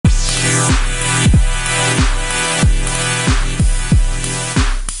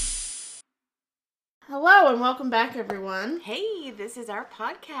and welcome back, everyone. Hey, this is our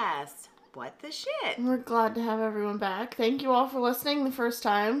podcast. What the shit? We're glad to have everyone back. Thank you all for listening the first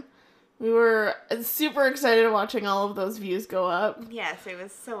time. We were super excited watching all of those views go up. Yes, it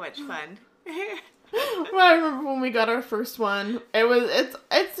was so much fun. Well, I remember when we got our first one.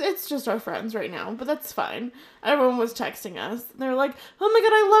 It's just our friends right now, but that's fine. Everyone was texting us. They're like, "Oh my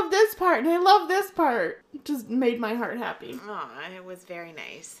god, I love this part and I love this part." It just made my heart happy. Oh, it was very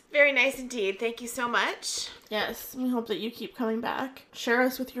nice. Very nice indeed. Thank you so much. Yes, we hope that you keep coming back. Share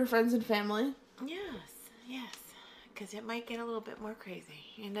us with your friends and family. Yes. Because it might get a little bit more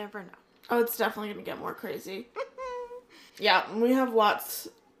crazy. You never know. Oh, it's definitely going to get more crazy. Yeah, we have lots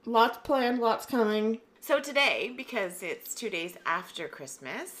planned, lots coming. So today, because it's 2 days after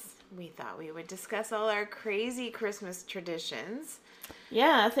Christmas, we thought we would discuss all our crazy Christmas traditions.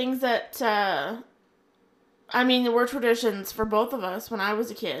 Yeah, things that, were traditions for both of us when I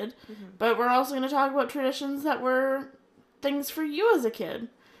was a kid. Mm-hmm. But we're also going to talk about traditions that were things for you as a kid,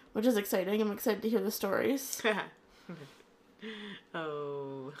 which is exciting. I'm excited to hear the stories.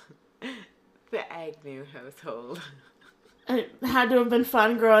 Oh, the Agnew household. It had to have been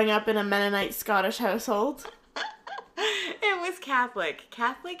fun growing up in a Mennonite Scottish household. It was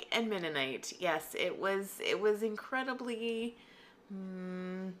Catholic and Mennonite. Yes, it was incredibly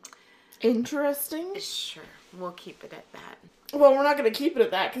interesting. Sure, we'll keep it at that. Well, we're not going to keep it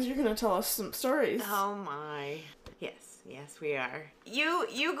at that because you're going to tell us some stories. Oh my. Yes, we are.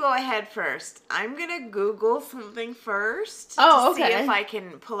 You go ahead first. I'm gonna Google something first. Oh, to okay. See if I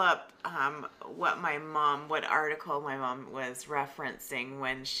can pull up what article my mom was referencing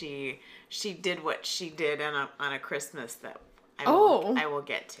when she did what she did on a Christmas that I will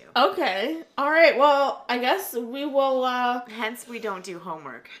get to. Okay. All right. Well, I guess we will. Hence, we don't do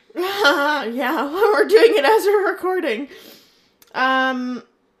homework. Yeah, we're doing it as we're recording.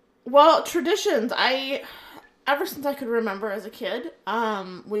 Well, traditions. Ever since I could remember as a kid,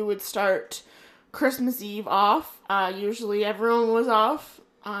 we would start Christmas Eve off. Usually everyone was off.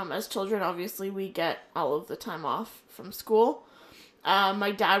 As children, obviously, we get all of the time off from school.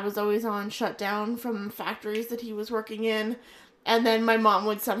 My dad was always on shutdown from factories that he was working in. And then my mom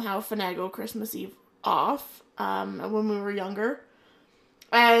would somehow finagle Christmas Eve off when we were younger.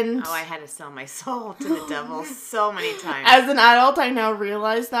 And I had to sell my soul to the devil so many times. As an adult, I now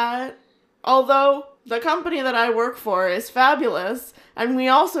realize that. Although the company that I work for is fabulous, and we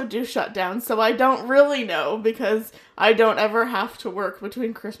also do shutdowns, so I don't really know because I don't ever have to work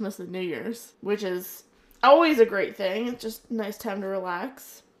between Christmas and New Year's, which is always a great thing. It's just a nice time to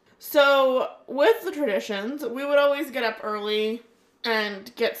relax. So, with the traditions, we would always get up early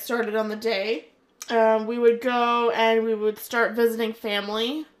and get started on the day. We would go and we would start visiting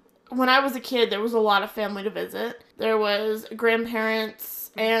family. When I was a kid, there was a lot of family to visit. There was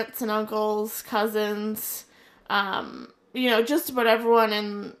grandparents, aunts and uncles, cousins, just about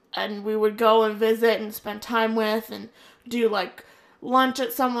everyone, and we would go and visit and spend time with and do like lunch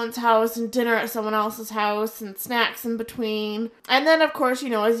at someone's house and dinner at someone else's house and snacks in between. And then of course,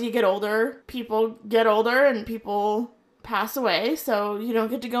 as you get older, people get older and people pass away, so you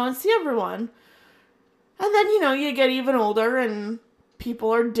don't get to go and see everyone. And then, you get even older and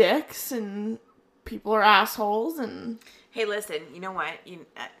people are dicks and people are assholes and... Hey, listen, you know what?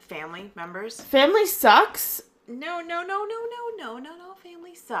 Family members? Family sucks? No,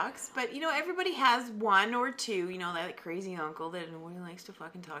 family sucks. But, everybody has one or two, that crazy uncle that nobody likes to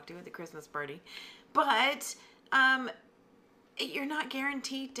fucking talk to at the Christmas party. But, you're not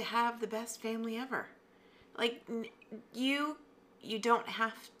guaranteed to have the best family ever. Like, you don't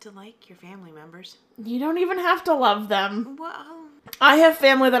have to like your family members. You don't even have to love them. Well... I have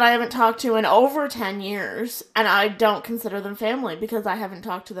family that I haven't talked to in over 10 years, and I don't consider them family because I haven't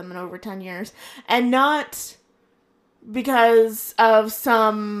talked to them in over 10 years. And not because of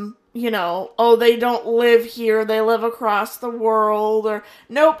some, they don't live here, they live across the world, or,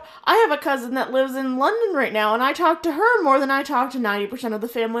 nope, I have a cousin that lives in London right now, and I talk to her more than I talk to 90% of the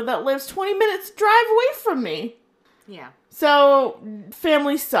family that lives 20 minutes drive away from me. Yeah. So,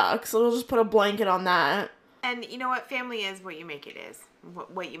 family sucks. We'll just put a blanket on that. And you know what? Family is what you make it is.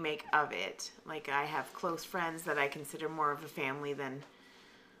 What you make of it. Like, I have close friends that I consider more of a family than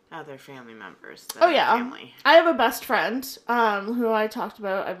other family members. Oh, yeah. Family. I have a best friend, who I talked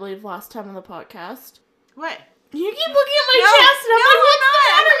about, I believe, last time on the podcast. What? You keep looking at my chest, and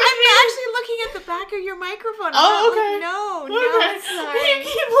I'm actually looking at the back of your microphone. Oh, okay. No, Okay. sorry. You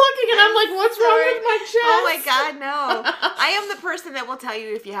keep looking, and I'm like, what's wrong Sorry. with my chest? Oh my God, no. I am the person that will tell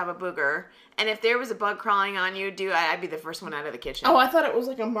you if you have a booger. And if there was a bug crawling on you, I'd be the first one out of the kitchen. Oh, I thought it was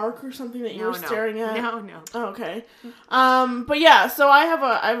like a mark or something that you were staring at. No. Oh, okay. But yeah, so I have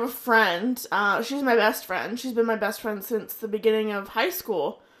a friend. She's my best friend. She's been my best friend since the beginning of high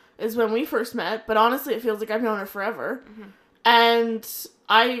school is when we first met. But honestly, it feels like I've known her forever. Mm-hmm. And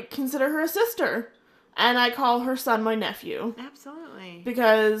I consider her a sister. And I call her son my nephew. Absolutely.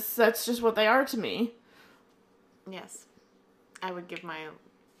 Because that's just what they are to me. Yes. I would give my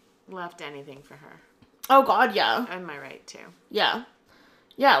left anything for her. Oh God, yeah. And my right too. Yeah.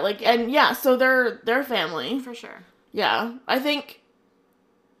 Yeah, like, and yeah, so they're family. For sure. Yeah. I think,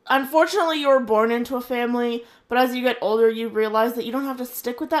 unfortunately, you were born into a family, but as you get older, you realize that you don't have to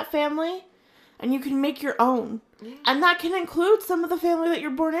stick with that family, and you can make your own. Yeah. And that can include some of the family that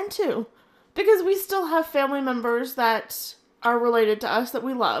you're born into. Because we still have family members that are related to us that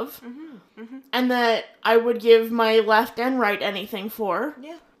we love. Mm-hmm. Mm-hmm. And that I would give my left and right anything for.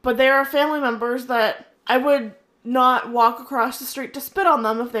 Yeah. But there are family members that I would not walk across the street to spit on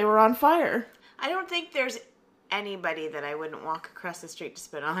them if they were on fire. I don't think there's anybody that I wouldn't walk across the street to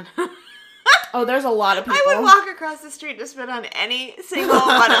spit on. Oh, there's a lot of people. I would walk across the street to spit on any single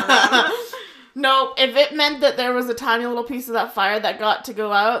one of them. Nope. If it meant that there was a tiny little piece of that fire that got to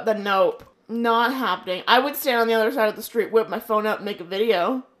go out, then nope. Not happening. I would stand on the other side of the street, whip my phone out, and make a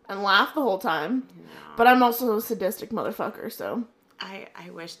video, and laugh the whole time. No. But I'm also a sadistic motherfucker, so... I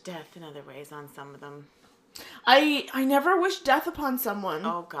wish death in other ways on some of them. I never wish death upon someone.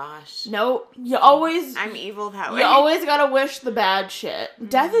 Oh, gosh. No, you always... I'm evil that way. You always gotta wish the bad shit. Mm.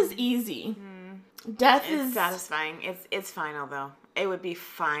 Death is easy. Mm. Death is... satisfying. It's final, though. It would be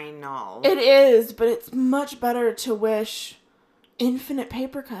final. It is, but it's much better to wish infinite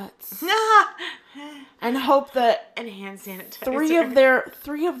paper cuts. And hope that... And hand sanitizer.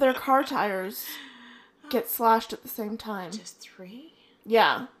 Three of their car tires get slashed at the same time. Just 3?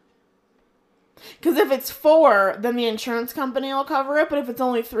 Yeah. Because if it's 4, then the insurance company will cover it, but if it's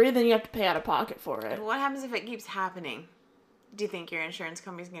only 3, then you have to pay out of pocket for it. What happens if it keeps happening? Do you think your insurance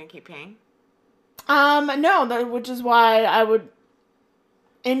company's going to keep paying? No, which is why I would...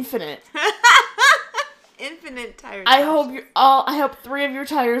 Infinite. Infinite tire I hope 3 of your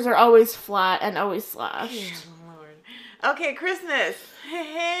tires are always flat and always slashed. Oh, Lord. Okay, Christmas.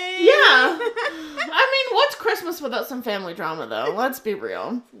 Hey. Yeah. I mean, what's Christmas without some family drama, though? Let's be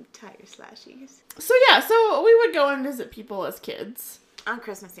real. Some tire slashies. So, yeah, so we would go and visit people as kids. On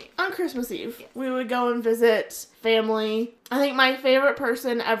Christmas Eve. On Christmas Eve. Yes. We would go and visit family. I think my favorite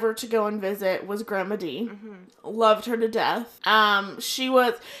person ever to go and visit was Grandma Dee. Mm-hmm. Loved her to death. She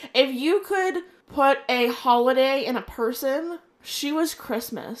was... If you could put a holiday in a person, she was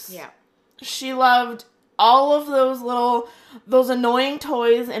Christmas. Yeah. She loved... all of those annoying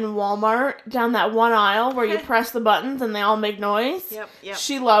toys in Walmart down that one aisle where you press the buttons and they all make noise. Yep.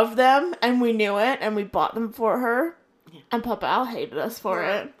 She loved them, and we knew it, and we bought them for her. Yeah. And Papa Al hated us for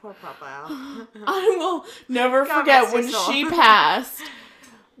it. Poor Papa Al. I will never forget when she passed.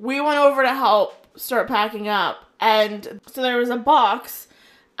 We went over to help start packing up, and so there was a box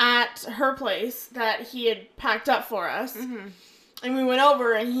at her place that he had packed up for us. Mm-hmm. And we went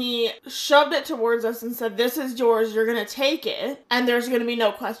over, and he shoved it towards us and said, "This is yours, you're going to take it, and there's going to be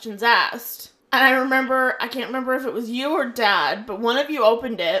no questions asked." And I can't remember if it was you or Dad, but one of you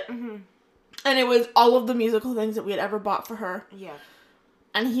opened it, mm-hmm. and it was all of the musical things that we had ever bought for her. Yeah.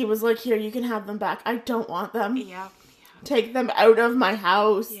 And he was like, "Here, you can have them back. I don't want them. Yeah. Take them out of my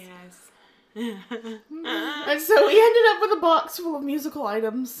house." Yes. And so we ended up with a box full of musical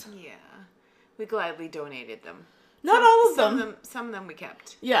items. Yeah. We gladly donated them. Not all of them. Some of them we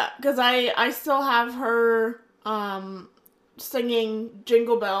kept. Yeah, because I still have her singing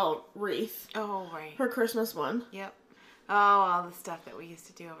Jingle Bell Wreath. Oh, right. Her Christmas one. Yep. Oh, all the stuff that we used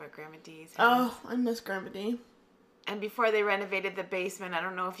to do over at Grandma Dee's. Oh, I miss Grandma Dee. And before they renovated the basement, I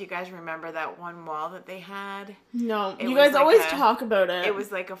don't know if you guys remember that one wall that they had. No, you guys always talk about it. It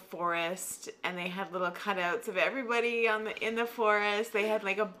was like a forest, and they had little cutouts of everybody in the forest. They had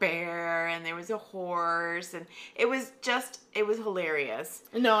like a bear, and there was a horse, and it was hilarious.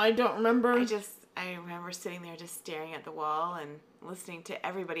 No, I don't remember. I remember sitting there just staring at the wall and listening to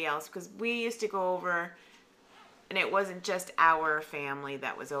everybody else, because we used to go over, and it wasn't just our family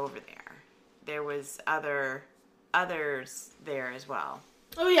that was over there. There was others there as well.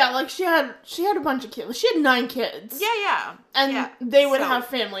 Oh yeah, like she had a bunch of kids. She had 9 kids. Yeah. And they would have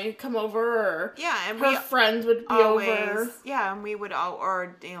family come over, or and her friends would be over. Yeah, and we would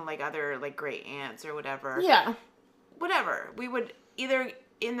like other like great aunts or whatever. Yeah. Whatever. We would either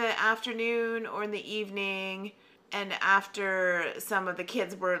in the afternoon or in the evening, and after some of the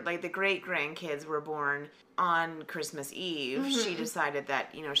kids were, like the great-grandkids were born on Christmas Eve, she decided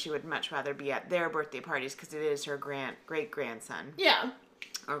that, you know, she would much rather be at their birthday parties because it is her great-grandson. Yeah.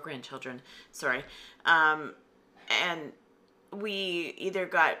 Or grandchildren, sorry. And we either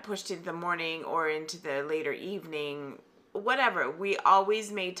got pushed into the morning or into the later evening, whatever. We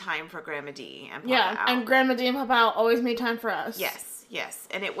always made time for Grandma D and Papa Al. And Grandma D and Papa Al always made time for us. Yes.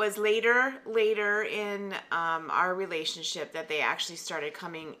 And it was later in our relationship that they actually started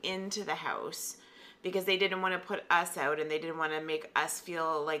coming into the house because they didn't want to put us out and they didn't want to make us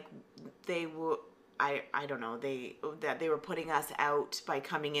feel like they were, I don't know, that they were putting us out by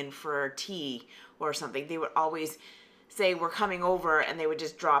coming in for tea or something. They would always say, we're coming over, and they would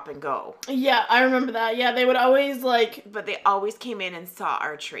just drop and go. Yeah, I remember that. Yeah, they would always, like... But they always came in and saw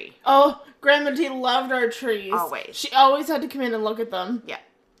our tree. Oh, Grandma D loved our trees. Always. She always had to come in and look at them.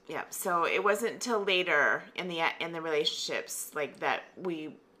 Yeah. So it wasn't until later in the relationships, like, that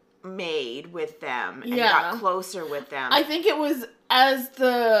we made with them and got closer with them. I think it was as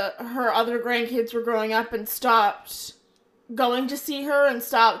her other grandkids were growing up and stopped going to see her and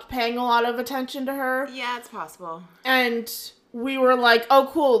stopped paying a lot of attention to her. Yeah, it's possible. And we were like, oh,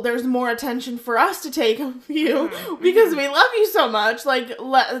 cool, there's more attention for us to take of you because we love you so much. Like,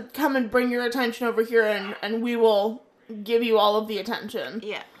 come and bring your attention over here and we will give you all of the attention.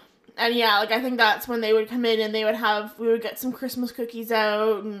 Yeah. And yeah, like, I think that's when they would come in and we would get some Christmas cookies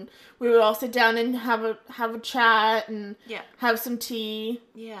out and we would all sit down and have a chat and have some tea.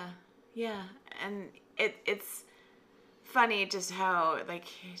 Yeah. And it's funny just how, like,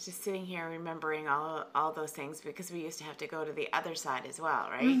 just sitting here remembering all those things because we used to have to go to the other side as well,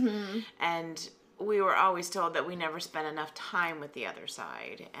 right? Mm-hmm. And we were always told that we never spent enough time with the other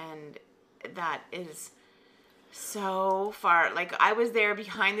side. And that is so far. Like, I was there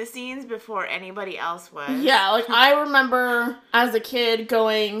behind the scenes before anybody else was. Yeah, like, I remember as a kid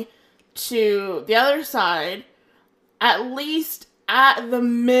going to the other side at least at the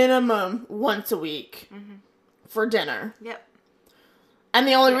minimum once a week. Mm-hmm. For dinner. Yep. And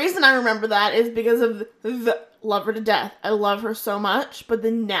the only reason I remember that is because of love her to death. I love her so much, but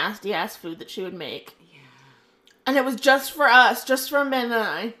the nasty ass food that she would make. Yeah. And it was just for us, just for Ben and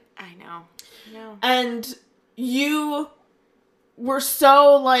I. I know. And you were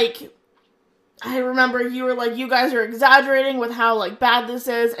so, like, I remember you were like, you guys are exaggerating with how, like, bad this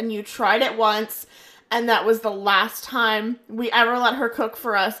is, and you tried it once. And that was the last time we ever let her cook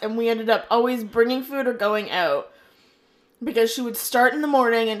for us. And we ended up always bringing food or going out. Because she would start in the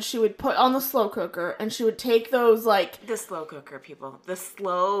morning and she would put on the slow cooker. And she would take those, like... The slow cooker, people. The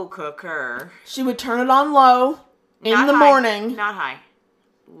slow cooker. She would turn it on low in the morning. Not high.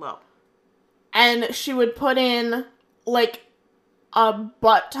 Low. And she would put in, like, a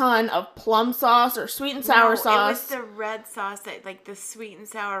butt ton of plum sauce or sweet and sour sauce. It was the red sauce, like the sweet and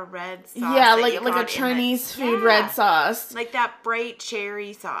sour red sauce. Yeah, like a Chinese food red sauce. Like that bright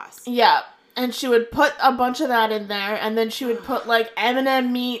cherry sauce. Yeah. And she would put a bunch of that in there, and then she would put, like,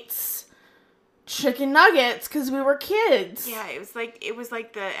 M&M meats, chicken nuggets, because we were kids. Yeah, it was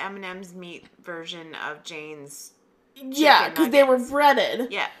like the M&M's meat version of Jane's chicken because they were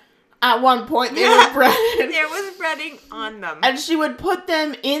breaded. Yeah. At one point, they were breaded. There was breading on them. And she would put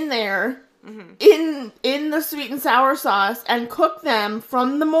them in there, in the sweet and sour sauce, and cook them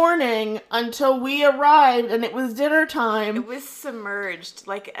from the morning until we arrived, and it was dinner time. It was submerged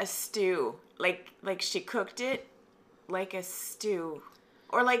like a stew. Like she cooked it like a stew.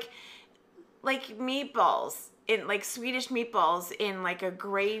 Or like meatballs. In, like, Swedish meatballs in, like, a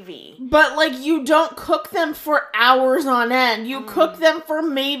gravy. But, like, you don't cook them for hours on end. You cook them for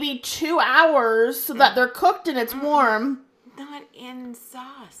maybe 2 hours so that they're cooked and it's warm. Not in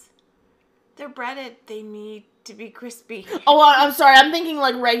sauce. They're breaded. They need to be crispy. Oh, I'm sorry. I'm thinking,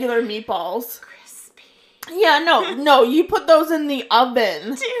 like, regular meatballs. Crispy. Yeah, no. You put those in the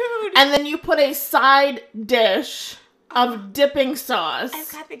oven. Dude. And then you put a side dish of dipping sauce.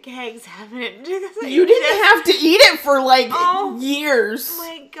 I've got the gags having it. You didn't have to eat it for, like, years. Oh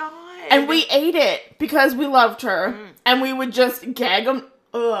my god. And we ate it because we loved her. And we would just gag them.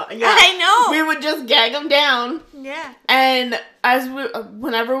 Yeah. I know. We would just gag them down. Yeah. And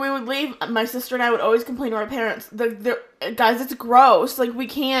whenever we would leave, my sister and I would always complain to our parents, guys, it's gross. Like, we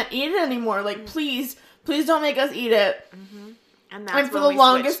can't eat it anymore. Like, please don't make us eat it. Mm-hmm. And that's for the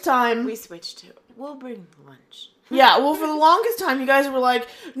longest time. We switched to, we'll bring lunch. Yeah, well, for the longest time, you guys were like,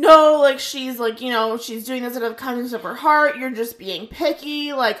 no, like, she's, like, you know, she's doing this out of the kindness of her heart, you're just being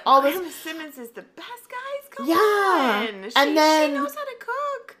picky, like, all this. Grandma Simmons is the best, guys, come on. She knows how to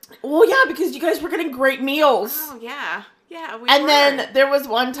cook. Well, yeah, because you guys were getting great meals. Oh, yeah. Yeah, we And were. then there was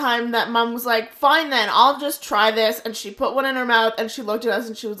one time that Mom was like, fine then, I'll just try this. And she put one in her mouth and she looked at us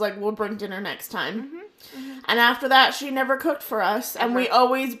and she was like, we'll bring dinner next time. And after that, she never cooked for us. And we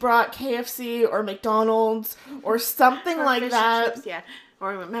always brought KFC or McDonald's or something Or like fish that. and chips, yeah.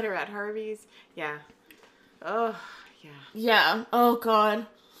 Or we met her at Harvey's. Yeah. Oh, yeah. Yeah. Oh, God.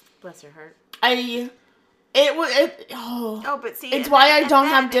 Bless her heart. Oh, but see, it's and why then- I don't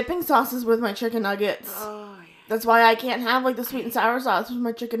and have then- dipping sauces with my chicken nuggets. Oh, yeah. That's why I can't have like the sweet and sour sauce with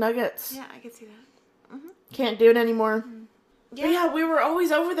my chicken nuggets. Yeah, I can see that. Can't do it anymore. Yeah. But yeah, we were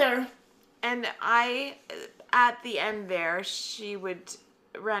always over there. And at the end there, she would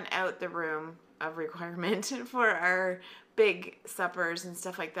run out the room of requirement for our big suppers and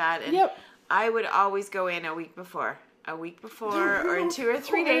stuff like that. And Yep. I would always go in a week before. Or 2 or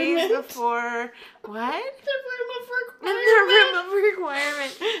 3 days requirement. before. What? The room of The requirement. room of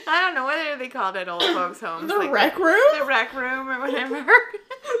requirement. I don't know, what are they called at old folks' homes? The Like rec room? The rec room or whatever.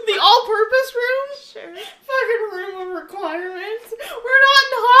 The all-purpose room? Sure. Fucking room of requirements. We're not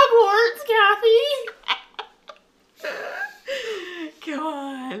in Hogwarts, Kathy. Come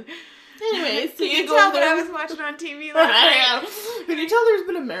on. Anyways, so Can you you go tell what there. I was watching on TV last night? Can you tell there's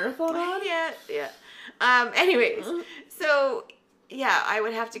been a marathon on? Yeah. Anyways, so yeah, I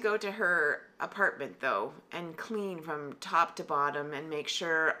would have to go to her apartment though and clean from top to bottom and make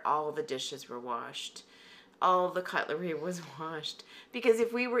sure all the dishes were washed, all the cutlery was washed. Because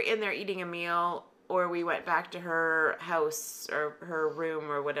if we were in there eating a meal or we went back to her house or her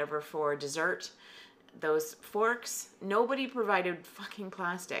room or whatever for dessert, those forks, nobody provided fucking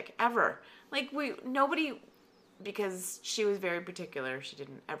plastic ever. Like nobody. Because she was very particular. She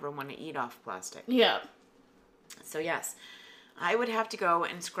didn't ever want to eat off plastic. Yeah. So yes, I would have to go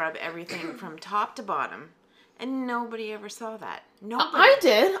and scrub everything from top to bottom. And nobody ever saw that. Nobody. I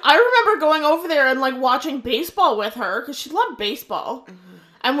did. I remember going over there and like watching baseball with her because she loved baseball.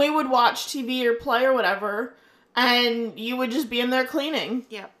 And we would watch TV or play or whatever. And you would just be in there cleaning.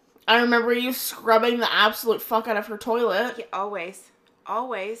 Yep. I remember you scrubbing the absolute fuck out of her toilet. Yeah, always.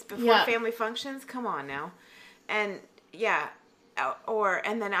 Always. Before Yeah. family functions. Come on now. And yeah.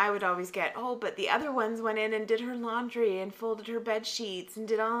 And then I would always get, but the other ones went in and did her laundry and folded her bed sheets and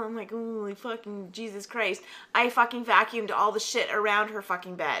did all, I'm like, holy fucking Jesus Christ. I fucking vacuumed all the shit around her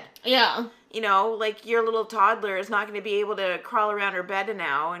fucking bed. Yeah. You know, like your little toddler is not going to be able to crawl around her bed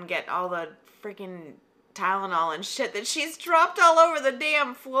now and get all the freaking Tylenol and shit that she's dropped all over the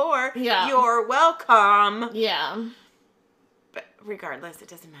damn floor. Yeah. You're welcome. Yeah. But regardless, it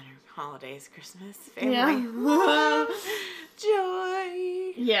doesn't matter. Holidays, Christmas, family. Yeah.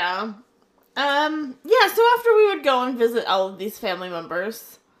 Joy. Yeah. Yeah, so after we would go and visit all of these family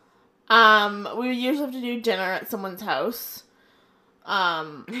members, we would usually have to do dinner at someone's house.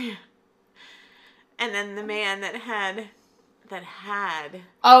 And then the man that had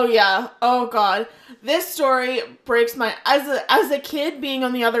Oh yeah. Oh god. This story breaks my as a kid being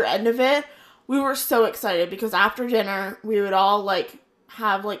on the other end of it, we were so excited because after dinner we would all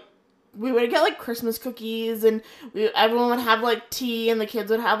we would get like Christmas cookies and everyone would have like tea and the kids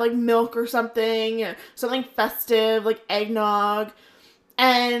would have like milk or something festive like eggnog,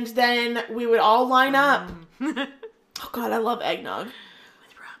 and then we would all line up. Oh god, I love eggnog.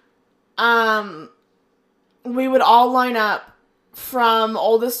 With rum. We would all line up from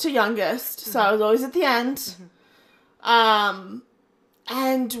oldest to youngest, so I was always at the end.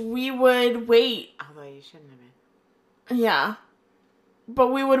 And we would wait. Although you shouldn't have been. Yeah.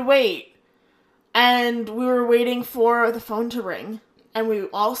 But we would wait. And we were waiting for the phone to ring. And we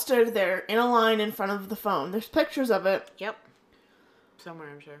all stood there in a line in front of the phone. There's pictures of it. Yep. Somewhere,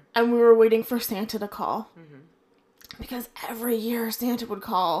 I'm sure. And we were waiting for Santa to call. Because every year Santa would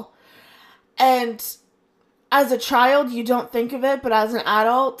call. And as a child, you don't think of it, but as an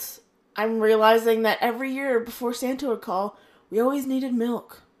adult, I'm realizing that every year before Santa would call, we always needed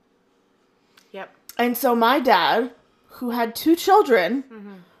milk. Yep. And so my dad, who had 2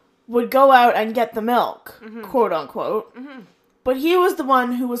 children, would go out and get the milk, quote unquote. But he was the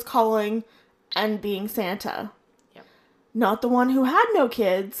one who was calling and being Santa. Yep. Not the one who had no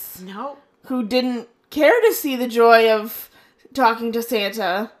kids. Nope. Who didn't care to see the joy of talking to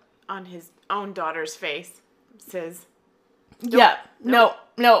Santa. On his own daughter's face. Says. Nope. Yeah. Nope.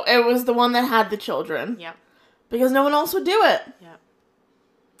 No, it was the one that had the children. Yep. Because no one else would do it. Yep.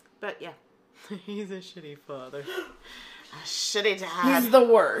 But yeah. He's a shitty father. A shitty dad. He's the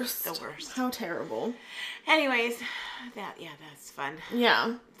worst. The worst. How terrible. Anyways, that's fun.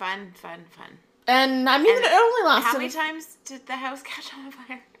 Yeah. Fun. And I mean, And it only lasted. How many times did the house catch on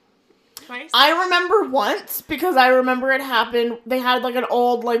fire? Twice? I remember once because I remember it happened. They had like an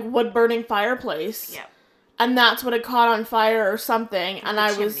old like wood burning fireplace. Yep. and that's what had caught on fire or something, and the I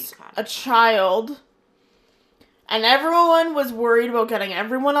chimney was caught a on child, and everyone was worried about getting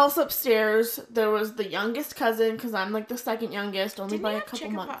everyone else upstairs. There was the youngest cousin, because I'm like the second youngest, only Didn't by you a have couple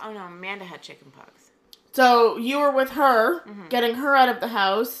chicken months. pox? Oh no, Amanda had chicken pox. So you were with her, Mm-hmm. getting her out of the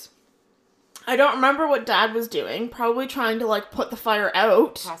house. I don't remember what Dad was doing, probably trying to like put the fire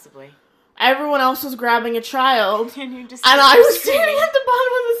out. Possibly. Everyone else was grabbing a child. And you just And I was screaming. standing at the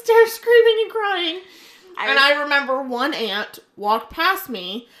bottom of the stairs screaming and crying. I And I remember one aunt walked past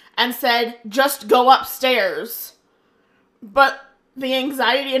me and said, just go upstairs. But the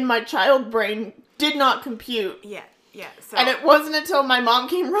anxiety in my child brain did not compute. Yeah. So And it wasn't until my mom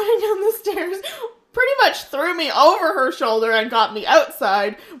came running down the stairs, pretty much threw me over her shoulder and got me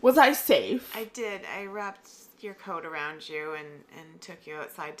outside, was I safe. I did. I wrapped your coat around you and took you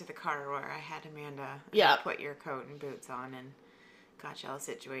outside to the car where I had Amanda. Yeah. Put your coat and boots on and got you all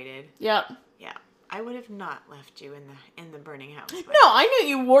situated. Yep. Yeah. I would have not left you in the burning house. But No, I knew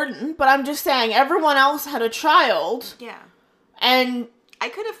you wouldn't, but I'm just saying everyone else had a child, yeah. and I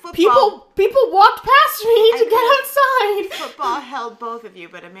could have football. people walked past me to get outside. Football held both of you,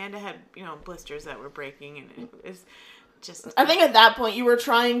 but Amanda had, blisters that were breaking, and it was just. I think at that point you were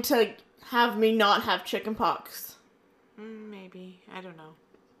trying to have me not have chicken pox. Maybe. I don't know.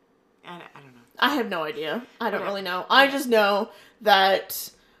 I don't know. I have no idea. I don't Whatever. really know. I just know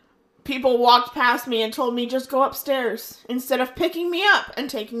that people walked past me and told me just go upstairs instead of picking me up and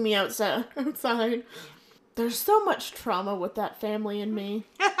taking me outside. There's so much trauma with that family and me.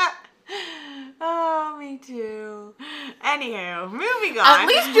 Oh, me too. Anywho, moving on. At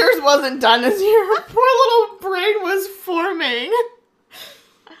least yours wasn't done as your poor little brain was forming.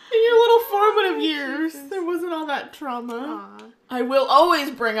 In your little formative years, there wasn't all that trauma. Aw. I will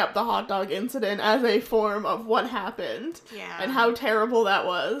always bring up the hot dog incident as a form of what happened. Yeah. And how terrible that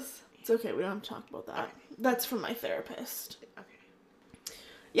was. It's okay, we don't have to talk about that. Okay. That's from my therapist. Okay.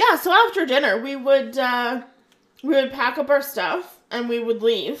 Yeah, so after dinner, we would pack up our stuff and we would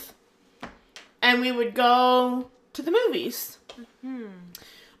leave. And we would go to the movies.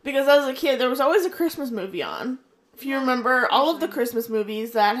 Because as a kid, there was always a Christmas movie on. If you remember, all of the Christmas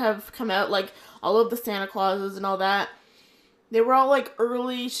movies that have come out, like all of the Santa Clauses and all that, they were all like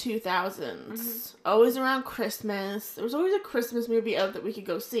early 2000s. Always around Christmas. There was always a Christmas movie out that we could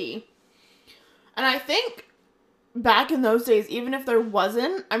go see. And I think back in those days, even if there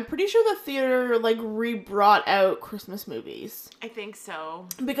wasn't, I'm pretty sure the theater like re-brought out Christmas movies. I think so.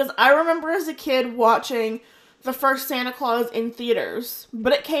 Because I remember as a kid watching the first Santa Claus in theaters,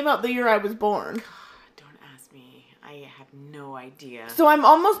 but it came out the year I was born. Don't ask me. I have no idea. So I'm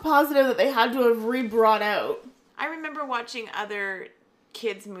almost positive that they had to have re-brought out. I remember watching other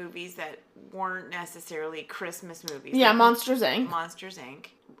kids' movies that weren't necessarily Christmas movies. Yeah, like Monsters, Inc. Monsters, Inc.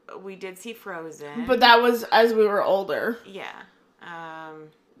 We did see Frozen. But that was as we were older. Yeah.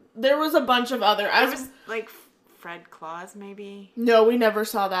 There was a bunch of other... There was like Fred Claus, maybe. No, we never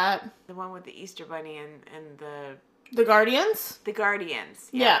saw that. The one with the Easter Bunny and The Guardians? the Guardians.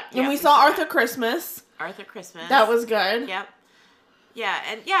 Yeah. And we saw Arthur Christmas. Arthur Christmas. That was good. Yep. Yeah,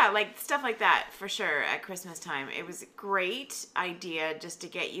 and yeah, like stuff like that for sure at Christmas time. It was a great idea just to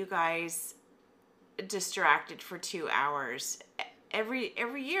get you guys distracted for 2 hours. Every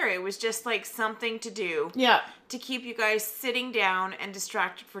year it was just like something to do Yeah. to keep you guys sitting down and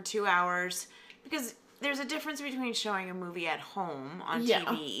distracted for 2 hours, because there's a difference between showing a movie at home on Yeah.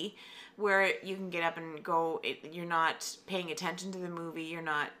 TV where you can get up and go, you're not paying attention to the movie, you're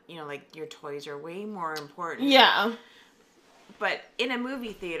not, like your toys are way more important. Yeah. But in a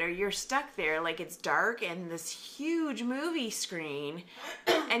movie theater, you're stuck there, like it's dark and this huge movie screen,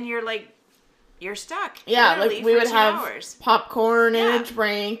 and you're stuck. Yeah, literally like we for would 2 have hours. popcorn and Yeah. a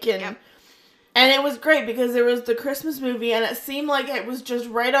drink and... Yep. And it was great because there was the Christmas movie and it seemed like it was just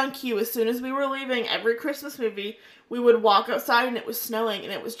right on cue. As soon as we were leaving every Christmas movie, we would walk outside and it was snowing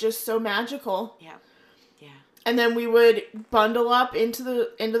and it was just so magical. Yeah. Yeah. And then we would bundle up into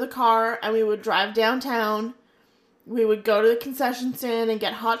the car and we would drive downtown. We would go to the concession stand and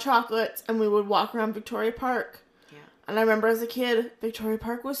get hot chocolates and we would walk around Victoria Park. Yeah. And I remember as a kid, Victoria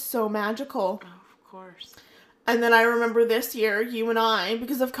Park was so magical. Oh, of course. And then I remember this year, you and I,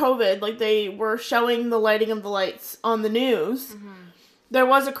 because of COVID, like they were showing the lighting of the lights on the news. Mm-hmm. There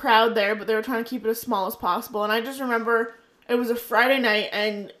was a crowd there, but they were trying to keep it as small as possible. And I just remember it was a Friday night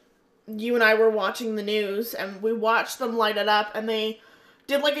and you and I were watching the news and we watched them light it up and they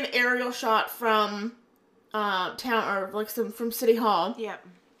did like an aerial shot from town or like from City Hall. Yep.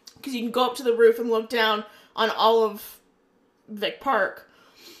 Because you can go up to the roof and look down on all of Vic Park.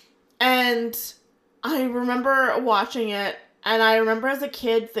 And I remember watching it, and I remember as a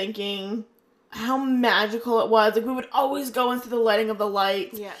kid thinking, how magical it was. Like, we would always go into the lighting of the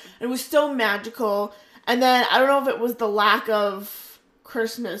lights. Yeah. It was so magical. And then, I don't know if it was the lack of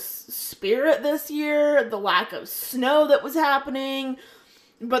Christmas spirit this year, the lack of snow that was happening,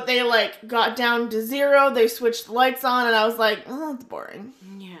 but they, like, got down to 0, they switched the lights on, and I was like, oh, that's boring.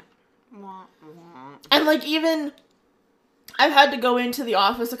 Yeah. Wah, wah. And, like, even, I've had to go into the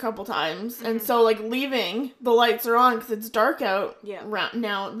office a couple times, and so, like, leaving, the lights are on, because it's dark out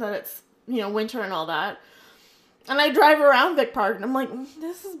now that it's, you know, winter and all that. And I drive around Vic Park, and I'm like,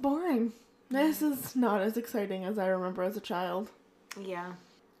 this is boring. This is not as exciting as I remember as a child. Yeah.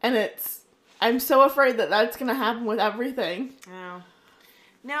 And I'm so afraid that that's going to happen with everything.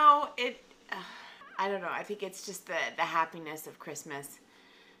 No, I don't know. I think it's just the happiness of Christmas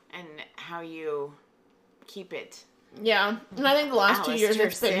and how you keep it. Yeah. And I think the last 2 years,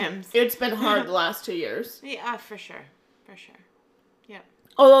 it's been hard the last 2 years. Yeah, for sure. For sure. Yep.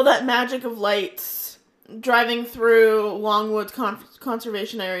 Although that magic of lights, driving through Longwood's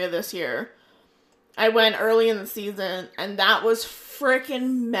conservation area this year, I went early in the season, and that was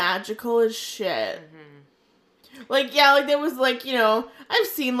freaking magical as shit. Mm-hmm. Like, yeah, like, there was, like, you know, I've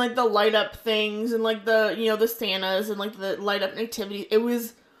seen, like, the light-up things, and, like, the, you know, the Santas, and, like, the light-up nativity. It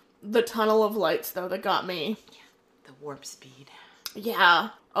was the tunnel of lights, though, that got me. Yeah, the warp speed.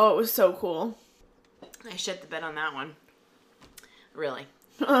 Yeah. Oh, it was so cool. I shit the bed on that one. Really.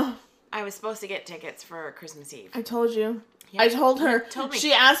 I was supposed to get tickets for Christmas Eve. I told you. Yeah. I told her. Told me.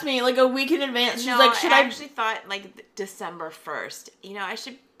 She asked me, like, a week in advance. She's like, should I actually thought, like, December 1st. You know, I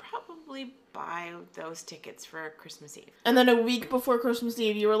should probably buy those tickets for Christmas Eve. And then a week before Christmas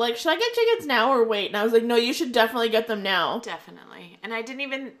Eve, you were like, should I get tickets now or wait? And I was like, no, you should definitely get them now. Definitely. And I didn't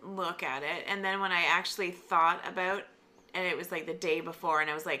even look at it. And then when I actually thought about, and it was, like, the day before, and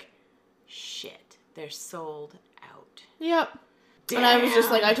I was like, shit, they're sold out. Yep. Damn. And I was just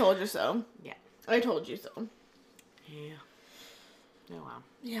like, I told you so. Yeah. I told you so. Yeah. Oh, wow.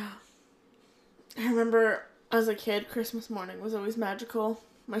 Yeah. I remember as a kid, Christmas morning was always magical.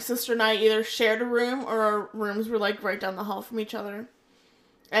 My sister and I either shared a room or our rooms were, like, right down the hall from each other.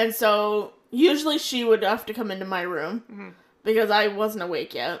 And so, usually she would have to come into my room because I wasn't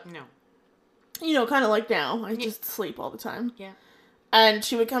awake yet. No. You know, kind of like now. I just sleep all the time. Yeah. And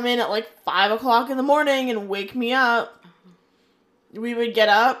she would come in at, like, 5 o'clock in the morning and wake me up. We would get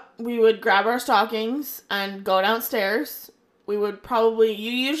up, we would grab our stockings and go downstairs. We would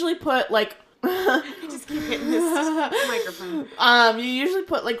you usually put, like... I just keep hitting this microphone. You usually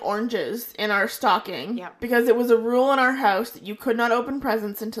put, like, oranges in our stocking. Yep. Because it was a rule in our house that you could not open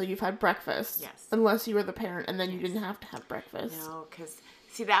presents until you've had breakfast. Yes. Unless you were the parent, and then you didn't have to have breakfast. No, because...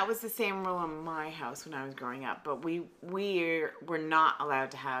 See, that was the same rule in my house when I was growing up, but we were not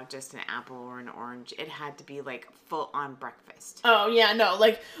allowed to have just an apple or an orange. It had to be, like, full-on breakfast. Oh, yeah, no,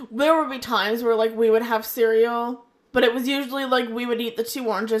 like, there would be times where, like, we would have cereal, but it was usually, like, we would eat the 2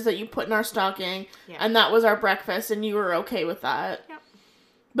 oranges that you put in our stocking, and that was our breakfast, and you were okay with that. Yep.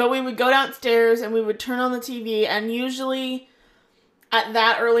 But we would go downstairs, and we would turn on the TV, and usually, at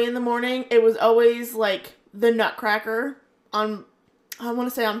that early in the morning, it was always, like, the Nutcracker on... I want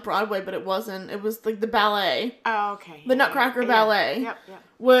to say on Broadway, but it wasn't. It was, like, the ballet. Oh, okay. The Nutcracker Ballet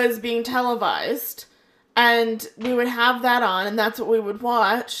was being televised, and we would have that on, and that's what we would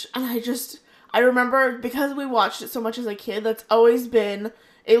watch. And I remember, because we watched it so much as a kid, that's always been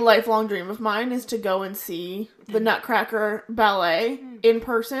a lifelong dream of mine, is to go and see the Nutcracker Ballet in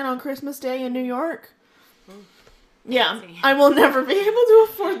person on Christmas Day in New York. Yeah, I will never be able to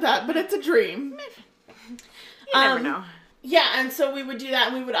afford that, but it's a dream. You never know. Yeah, and so we would do that,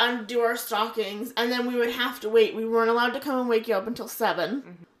 and we would undo our stockings, and then we would have to wait. We weren't allowed to come and wake you up until 7.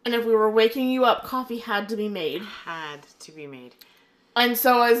 Mm-hmm. And if we were waking you up, coffee had to be made. Had to be made. And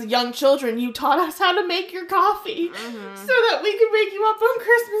so as young children, you taught us how to make your coffee so that we could wake you up on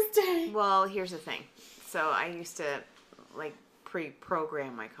Christmas Day. Well, here's the thing. So I used to, like,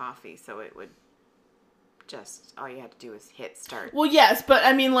 pre-program my coffee, so it would just, all you had to do was hit start. Well, yes, but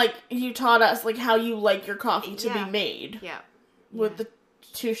I mean, like, you taught us, like, how you like your coffee to be made. Yeah. With the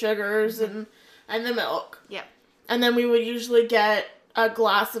 2 sugars and the milk. Yep. And then we would usually get a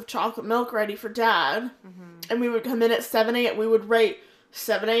glass of chocolate milk ready for Dad. And we would come in at 7 a.m. We would write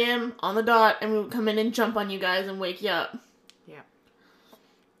 7 a.m. on the dot, and we would come in and jump on you guys and wake you up. Yep.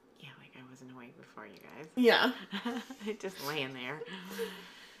 Yeah, like I wasn't awake before you guys. Yeah. Just laying there.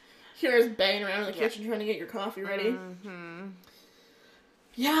 Here's banging around in the kitchen trying to get your coffee ready.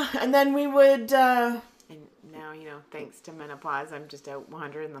 Yeah, and then we would... And now, you know, thanks to menopause, I'm just out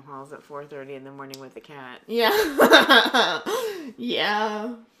wandering the halls at 4:30 in the morning with the cat. Yeah.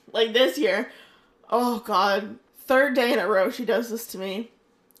 Yeah. Like this year. Oh, God. 3rd day in a row she does this to me.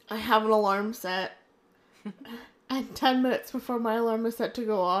 I have an alarm set. And 10 minutes before my alarm is set to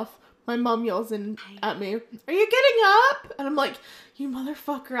go off, my mom yells in at me, "Are you getting up?" And I'm like, "You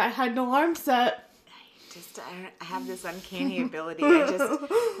motherfucker, I had an alarm set." I have this uncanny ability. I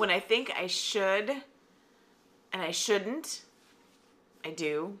just, when I think I should, and I shouldn't, I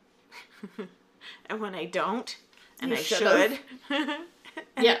do. And when I don't, and You I should've. should.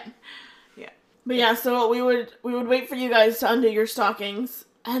 Yeah. Yeah. But yeah, so we would wait for you guys to undo your stockings.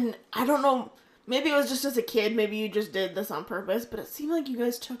 And I don't know, maybe it was just as a kid, maybe you just did this on purpose, but it seemed like you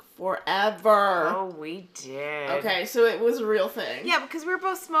guys took forever. Oh, we did. Okay, so it was a real thing. Yeah, because we were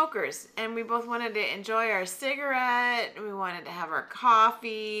both smokers, and we both wanted to enjoy our cigarette. We wanted to have our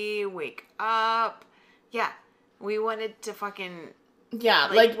coffee, wake up. Yeah, we wanted to fucking, Yeah,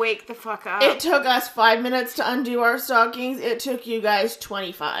 like wake the fuck up. It took us 5 minutes to undo our stockings. It took you guys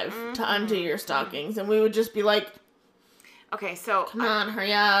 25 to undo your stockings. And we would just be like, okay, so come on,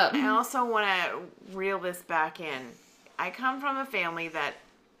 hurry up. I also want to reel this back in. I come from a family that,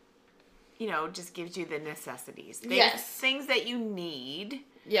 you know, just gives you the necessities. Things that you need.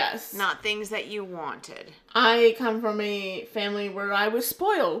 Yes. Not things that you wanted. I come from a family where I was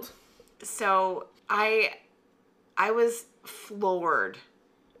spoiled. So I was floored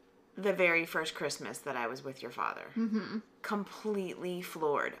the very first Christmas that I was with your father. Mm-hmm. Completely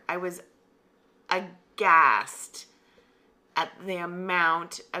floored. I was aghast at the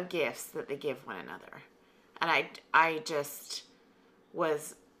amount of gifts that they give one another. And I just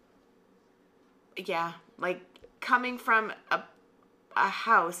was, yeah, like coming from a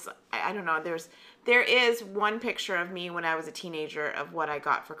house, I don't know, there is one picture of me when I was a teenager of what I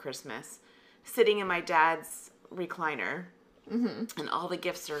got for Christmas, sitting in my dad's recliner, and all the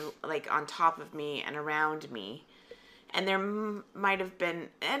gifts are like on top of me and around me. And there might have been,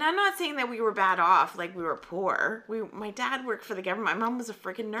 and I'm not saying that we were bad off, like we were poor. My dad worked for the government. My mom was a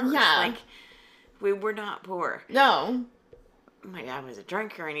freaking nurse. Yeah. Like, we were not poor. No. My dad was a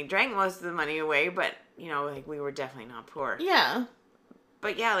drinker and he drank most of the money away, but, you know, like we were definitely not poor. Yeah.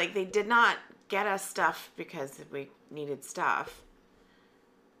 But yeah, like they did not get us stuff because we needed stuff.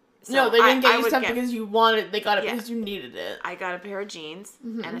 So no, they didn't get you stuff because you wanted. They got it because you needed it. I got a pair of jeans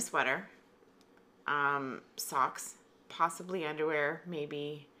and a sweater, socks, possibly underwear,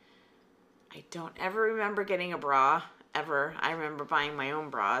 maybe. I don't ever remember getting a bra ever. I remember buying my own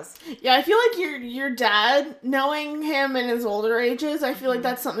bras. Yeah, I feel like your dad, knowing him in his older ages, I feel like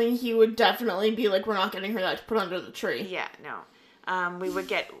that's something he would definitely be like, we're not getting her that to put under the tree. Yeah, no. We would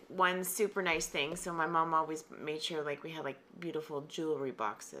get one super nice thing, so my mom always made sure like we had like beautiful jewelry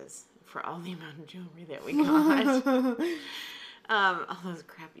boxes for all the amount of jewelry that we got. All those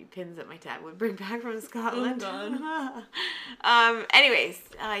crappy pins that my dad would bring back from Scotland. Oh, God. Anyways,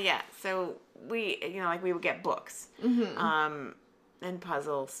 yeah, so we, you know, like we would get books, and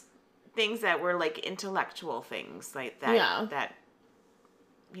puzzles, things that were like intellectual things like that. Yeah. That,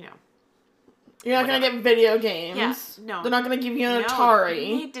 you know. You're not going to get video games. Yeah, no. They're not going to give you an No,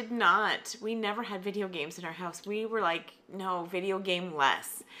 Atari. we did not. We never had video games in our house. We were like, no, video game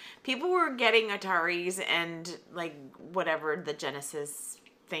less. People were getting Ataris and like whatever the Genesis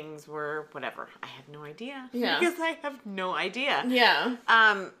things were, whatever. I have no idea. Yeah. Because I have no idea. Yeah.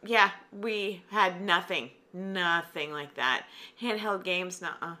 Yeah, we had nothing like that. Handheld games,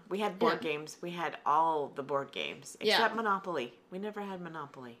 nuh-uh. We had board games. We had all the board games except Monopoly. We never had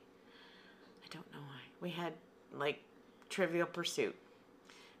Monopoly. I don't know why. We had, like, Trivial Pursuit.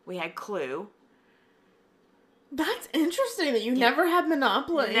 We had Clue. That's interesting that you never had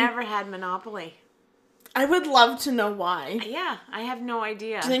Monopoly. Never had Monopoly. I would love to know why. Yeah, I have no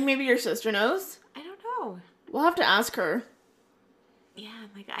idea. Do you think maybe your sister knows? I don't know. We'll have to ask her. Yeah,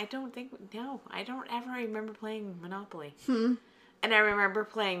 like, I don't ever remember playing Monopoly. And I remember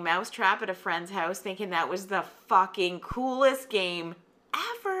playing Mousetrap at a friend's house thinking that was the fucking coolest game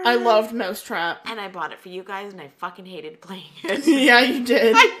ever. I loved Mousetrap. And I bought it for you guys, and I fucking hated playing it. Yeah, you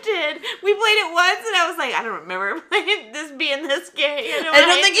did. I did. We played it once, and I was like, I don't remember playing this being this game. I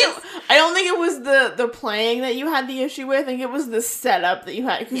don't think it was the playing that you had the issue with. I think it was the setup that you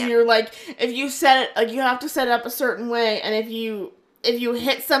had, because you're like, if you set it, like, you have to set it up a certain way, and if you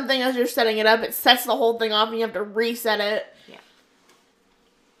hit something as you're setting it up, it sets the whole thing off, and you have to reset it. Yeah.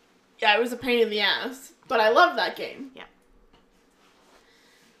 Yeah, it was a pain in the ass, but I love that game. Yeah.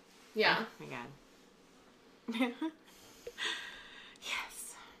 Yeah. Oh my god.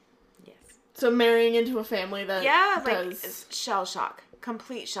 Yes. So marrying into a family that like it's shell shock.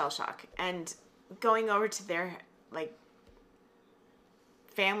 Complete shell shock. And going over to their like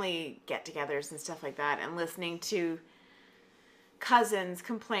family get-togethers and stuff like that and listening to cousins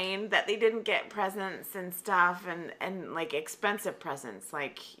complained that they didn't get presents and stuff and like expensive presents,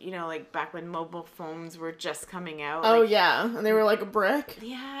 like, you know, like back when mobile phones were just coming out. Oh, like, yeah. And they were like a brick.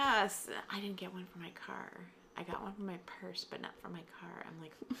 yes, I didn't get one for my car. I got one for my purse, but not for my car. I'm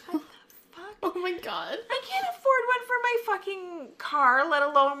like, what the fuck? Oh my god. I can't afford one for my fucking car, let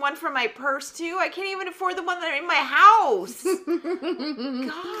alone one for my purse too. I can't even afford the one that are in my house.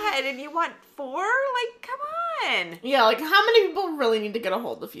 God, and you want 4? Like, come on. Yeah, like how many people really need to get a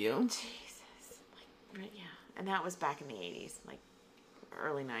hold of you? Jesus. Like, yeah. And that was back in the 80s, like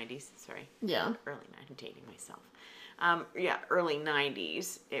early 90s. Sorry. Yeah. Early 90s. I'm dating myself. Yeah, early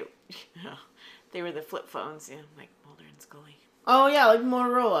 90s. They were the flip phones, yeah, like Mulder and Scully. Oh yeah, like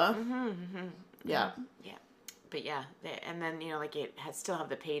Motorola. Yeah. Yeah. But yeah, and then, you know, like it still have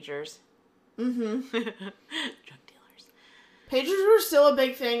the pagers. Mm-hmm. Drug dealers. Pagers were still a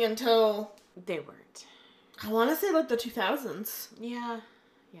big thing until... They weren't. I want to say like the 2000s. Yeah.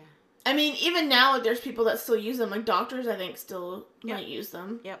 Yeah. I mean, even now, like, there's people that still use them. Like doctors, I think, still might use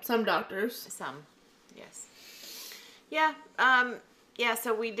them. Yep. Some doctors. Some. Yes. Yeah. Yeah,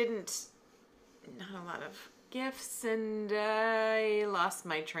 so we didn't... Not a lot of gifts, and I lost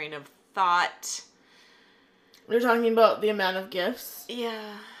my train of thought. You're talking about the amount of gifts?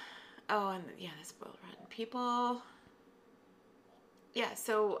 Yeah. Oh, and yeah, the spoiled rotten people. Yeah,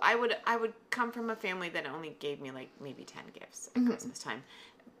 so I would come from a family that only gave me like maybe 10 gifts at Christmas time.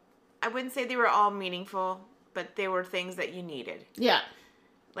 I wouldn't say they were all meaningful, but they were things that you needed. Yeah.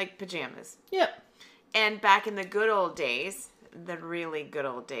 Like pajamas. Yep. And back in the good old days, the really good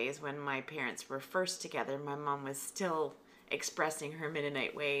old days when my parents were first together, my mom was still expressing her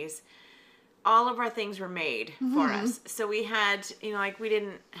Mennonite ways. All of our things were made for us. So we had, you know, like we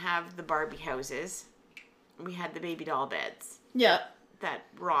didn't have the Barbie houses. We had the baby doll beds. Yeah. That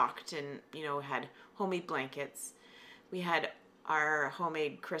rocked and, you know, had homemade blankets. We had our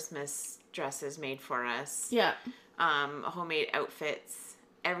homemade Christmas dresses made for us. Yeah. Homemade outfits.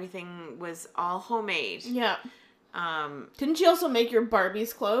 Everything was all homemade. Yeah. Didn't you also make your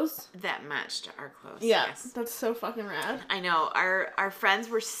Barbie's clothes? That matched our clothes. Yeah. Yes. That's so fucking rad. I know. Our friends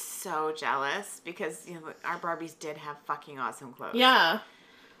were so jealous because, you know, our Barbies did have fucking awesome clothes. Yeah.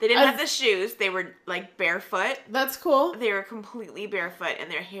 They didn't have the shoes. They were like barefoot. That's cool. They were completely barefoot and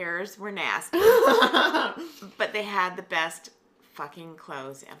their hairs were nasty. But they had the best fucking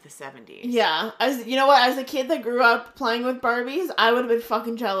clothes of the 70s. Yeah. As you know what, as a kid that grew up playing with Barbies, I would have been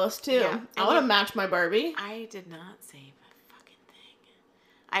fucking jealous too. Yeah. I want to match my Barbie. I did not save a fucking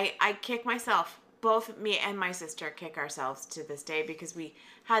thing. I kick myself. Both me and my sister kick ourselves to this day because we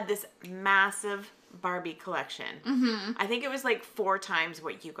had this massive Barbie collection. Mm-hmm. I think it was like 4 times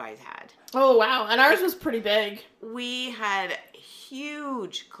what you guys had. Oh, wow. And ours was pretty big. We had a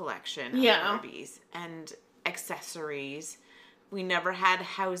huge collection of Barbies and accessories. We never had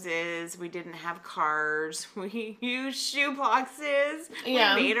houses. We didn't have cars. We used shoe boxes.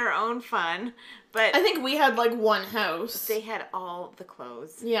 Yeah. We made our own fun. But I think we had like one house. they had all the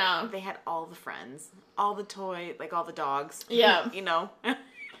clothes. Yeah. They had all the friends. All the toy, like all the dogs. Yeah. You know?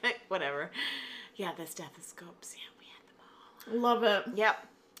 Whatever. Yeah, the stethoscopes. Yeah, we had them all. Love it. Yep.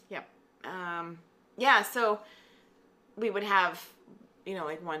 Yeah, so we would have, you know,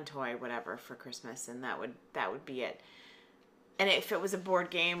 like one toy, whatever, for Christmas, and that would be it. And if it was a board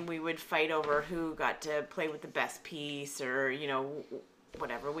game, we would fight over who got to play with the best piece or, you know,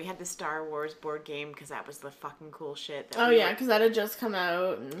 whatever. We had the Star Wars board game because that was the fucking cool shit. Because that had just come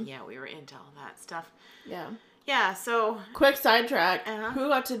out. And... Yeah, we were into all that stuff. Yeah. Yeah, so... Quick sidetrack. Uh-huh. Who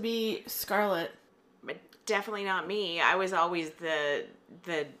got to be Scarlet? But definitely not me. I was always the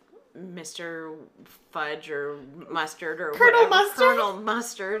Mr. Fudge or Mustard or Colonel whatever. Mustard? Colonel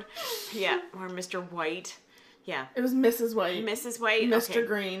Mustard. Yeah, or Mr. White. Yeah. It was Mrs. White. Mrs. White. Mr. Okay.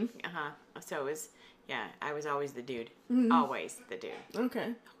 Green. Uh-huh. So it was, yeah, I was always the dude. Mm-hmm. Always the dude. Okay.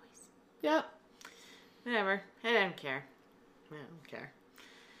 Always. Yeah. Whatever. I don't care. I don't care.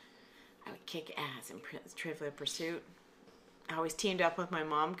 I would kick ass in Trivial Pursuit. I always teamed up with my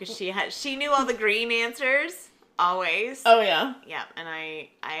mom because she knew all the green answers. Always. Oh, yeah. Yeah, and I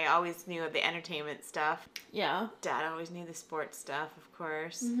always knew the entertainment stuff. Yeah. Dad always knew the sports stuff, of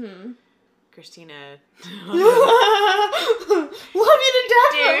course. Mm-hmm. Christina. Love you to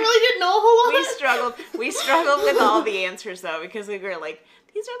death, but really didn't know a whole lot. We struggled with all the answers, though, because we were like,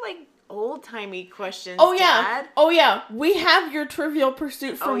 these are like old-timey questions, Oh, yeah. Dad. Oh, yeah. We have your Trivial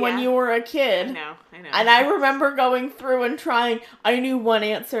Pursuit from when you were a kid. I know. And I remember going through and trying. I knew one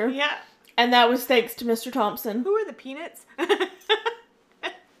answer. Yeah. And that was thanks to Mr. Thompson. Who are the Peanuts?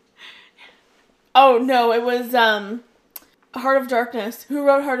 Oh, no, it was, Heart of Darkness. Who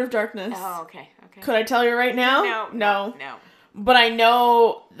wrote Heart of Darkness? Oh, okay. Could I tell you right now? No. But I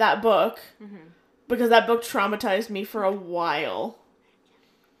know that book Mm-hmm. because that book traumatized me for a while.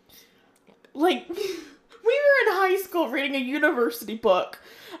 Like, we were in high school reading a university book,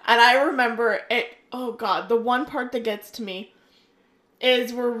 and I remember it, oh god, the one part that gets to me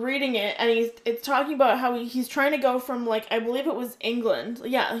is we're reading it, and it's talking about how he's trying to go from, like, I believe it was England.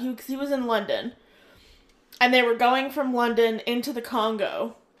 Yeah, he was in London. And they were going from London into the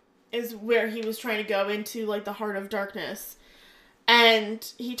Congo, is where he was trying to go into, like, the heart of darkness.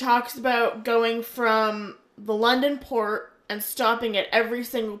 And he talks about going from the London port and stopping at every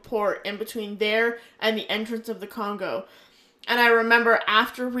single port in between there and the entrance of the Congo. And I remember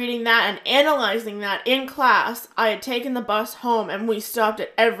after reading that and analyzing that in class, I had taken the bus home and we stopped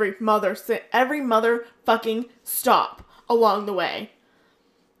at every motherfucking stop along the way.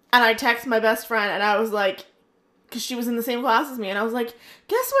 And I texted my best friend and I was like, because she was in the same class as me, and I was like,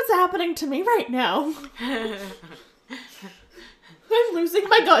 guess what's happening to me right now? I'm losing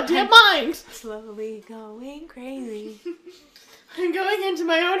my goddamn mind. Slowly going crazy. I'm going into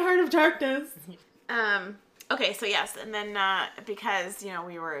my own heart of darkness. Okay, so yes, and then because,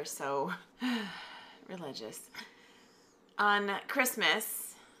 we were so religious, on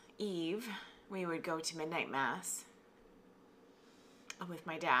Christmas Eve, we would go to midnight mass with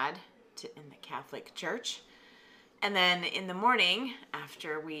my dad in the Catholic church. And then in the morning,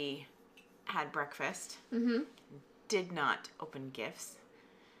 after we had breakfast, did not open gifts,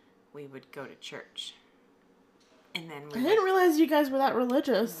 we would go to church. And then I didn't realize you guys were that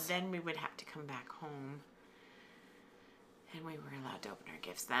religious. Then we would have to come back home. And we were allowed to open our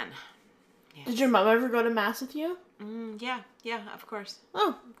gifts then. Yes. Did your mom ever go to mass with you? Yeah, of course.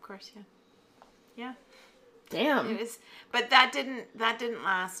 Oh. Of course, yeah. Yeah. Damn. It was, but that didn't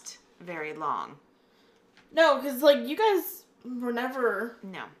last very long. No, because, like, you guys were never...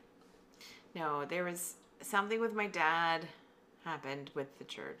 No, there was something with my dad happened with the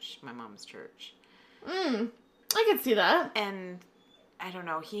church, my mom's church. I could see that. And, I don't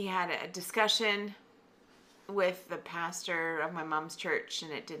know, he had a discussion with the pastor of my mom's church,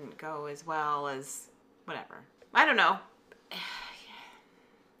 and it didn't go as well as whatever. I don't know.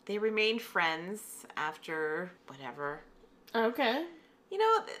 They remained friends after whatever. Okay.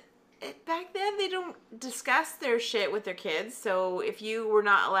 Back then they don't discuss their shit with their kids, so if you were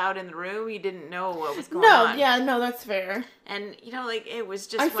not allowed in the room, you didn't know what was going on. No, that's fair. And, it was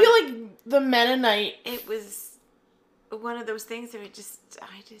just... I feel like the Mennonite... It was one of those things that I just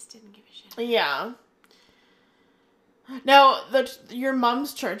didn't give a shit. Yeah. Now, your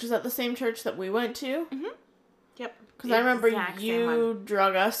mom's church, is that the same church that we went to? Mm-hmm. Yep. Because I remember you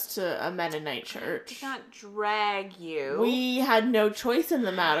drug us to a Mennonite church. I did not drag you. We had no choice in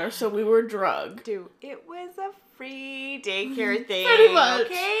the matter, so we were drugged. Dude, it was a free daycare thing. Pretty much.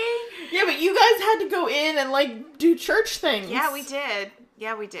 Okay? Yeah, but you guys had to go in and, like, do church things. Yeah, we did.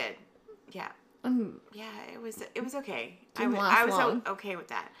 Yeah. Yeah, it was okay. I was long. okay with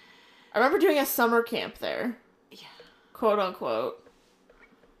that. I remember doing a summer camp there. Yeah. Quote unquote.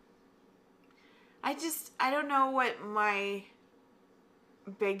 I don't know what my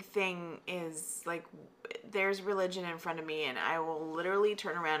big thing is. Like, there's religion in front of me and I will literally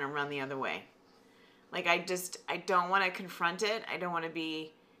turn around and run the other way. Like, I don't want to confront it. I don't want to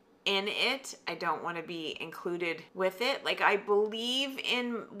be in it. I don't want to be included with it. Like, I believe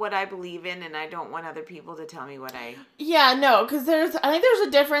in what I believe in and I don't want other people to tell me what I... Yeah, no, because I think there's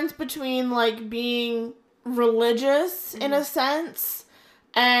a difference between, like, being religious in a sense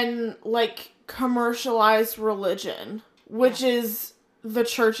and, like, commercialized religion, which is the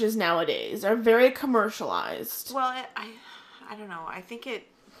churches nowadays are very commercialized. Well, I don't know. I think it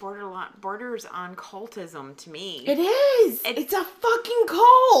borders on cultism to me. It is. It's a fucking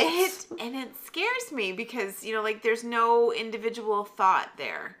cult. And it scares me because, like, there's no individual thought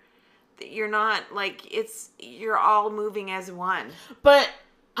there. You're not, like, you're all moving as one. But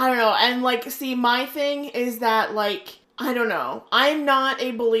I don't know. And, like, see, my thing is that, like, I don't know. I'm not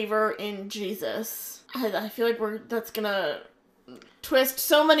a believer in Jesus. I feel like that's gonna twist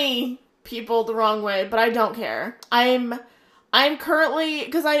so many people the wrong way, but I don't care. I'm currently,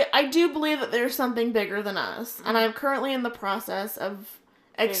 because I do believe that there's something bigger than us, and I'm currently in the process of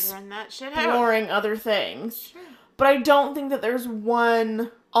exploring other things. Sure. But I don't think that there's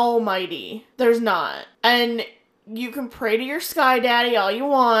one almighty. There's not. And you can pray to your sky daddy all you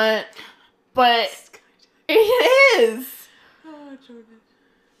want, but... It is. Oh, Jordan.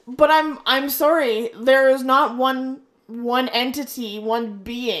 But I'm sorry. There is not one entity, one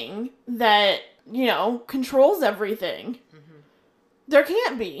being that, controls everything. Mm-hmm. There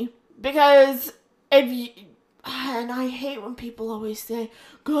can't be. Because if you... And I hate when people always say,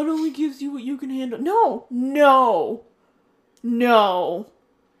 God only gives you what you can handle. No. No.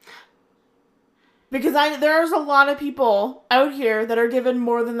 Because there's a lot of people out here that are given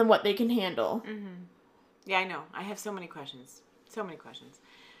more than what they can handle. Mm-hmm. Yeah, I know. I have so many questions. So many questions.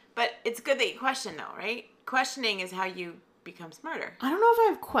 But it's good that you question, though, right? Questioning is how you become smarter. I don't know if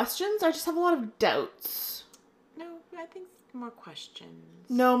I have questions. I just have a lot of doubts. No, I think it's more questions.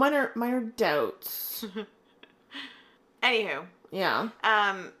 No, mine are doubts. Anywho. Yeah.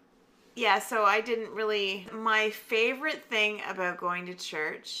 Yeah, so I didn't really... My favorite thing about going to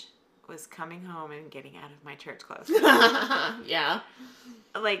church was coming home and getting out of my church clothes. Yeah.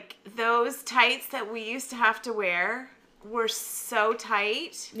 Like, those tights that we used to have to wear were so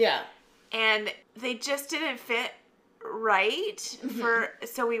tight. Yeah. And they just didn't fit right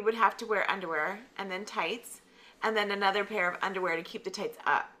so we would have to wear underwear and then tights and then another pair of underwear to keep the tights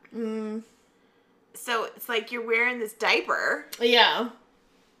up. So it's like you're wearing this diaper. Yeah.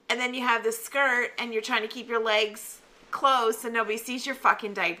 And then you have this skirt and you're trying to keep your legs closed so nobody sees your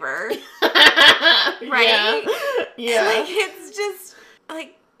fucking diaper. Right? Yeah. Like, it's just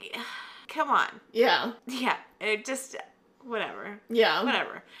like, come on. Yeah. Yeah. It just, whatever. Yeah.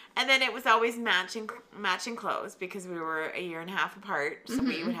 Whatever. And then it was always matching clothes because we were a year and a half apart. So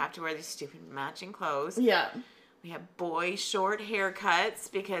we would have to wear these stupid matching clothes. Yeah. We had boy short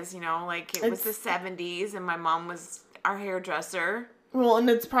haircuts because, you know, like it was the 70s and my mom was our hairdresser. Well, and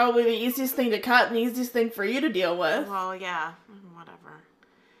it's probably the easiest thing to cut and the easiest thing for you to deal with. Well, yeah. Whatever.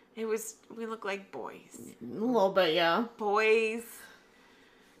 We look like boys. A little bit, yeah. Boys.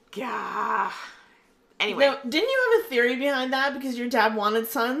 Yeah. Anyway. Now, didn't you have a theory behind that because your dad wanted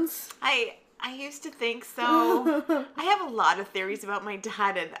sons? I used to think so. I have a lot of theories about my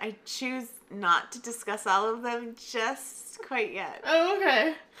dad, and I choose not to discuss all of them just quite yet. Oh,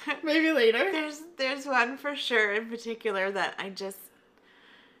 okay. Maybe later. There's one for sure in particular that I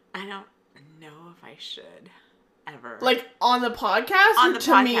don't know if I should ever. Like on the podcast on or the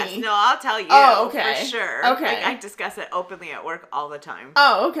to podcast. me? No, I'll tell you. Oh, okay. For sure. Okay. Like, I discuss it openly at work all the time.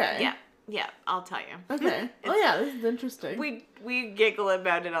 Oh, okay. Yeah, I'll tell you. Okay. Oh, yeah, this is interesting. We giggle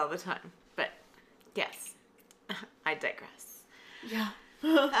about it all the time. But, yes. I digress. Yeah.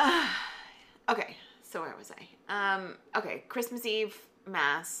 Okay, so where was I? Okay, Christmas Eve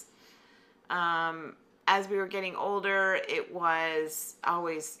Mass. As we were getting older, it was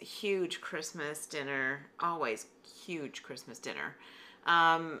always huge Christmas dinner. Always huge Christmas dinner.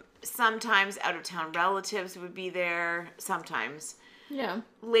 Sometimes out-of-town relatives would be there. Sometimes. Yeah.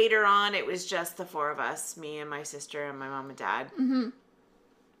 Later on, it was just the four of us, me and my sister and my mom and dad. Mm-hmm.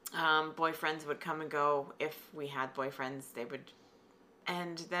 Boyfriends would come and go. If we had boyfriends, they would.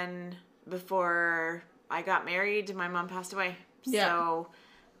 And then before I got married, my mom passed away. Yeah.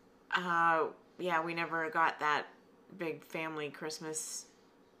 So, we never got that big family Christmas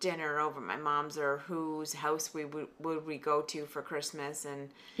dinner over at my mom's or whose house would we go to for Christmas.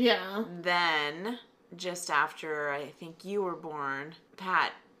 And Yeah. then, just after I think you were born,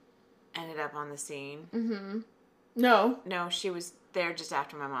 Pat ended up on the scene. Mm-hmm. No. No, she was there just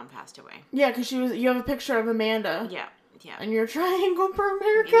after my mom passed away. Yeah, because you have a picture of Amanda. Yeah. And your triangle perm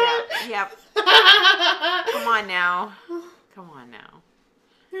haircut. Yep. Come on now.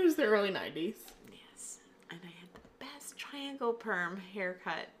 It was the early 90s. Yes. And I had the best triangle perm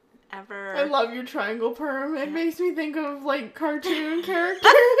haircut ever. I love your triangle perm. It makes me think of, like, cartoon characters.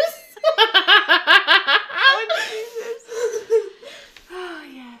 Oh, Jesus. Oh,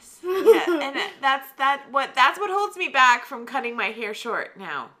 yes. Yeah, and that's what holds me back from cutting my hair short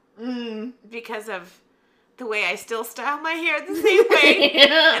now. Because of the way I still style my hair the same way.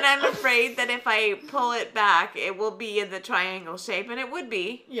 Yeah. And I'm afraid that if I pull it back, it will be in the triangle shape, and it would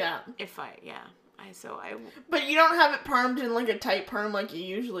be. Yeah. But you don't have it permed in like a tight perm like you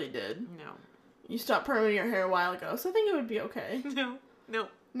usually did. No. You stopped perming your hair a while ago, so I think it would be okay. No.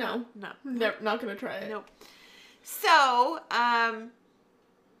 Not gonna try it. Nope. So,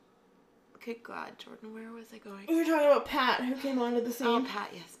 good God, Jordan, where was I going? We were talking about Pat, who came onto the scene. Oh,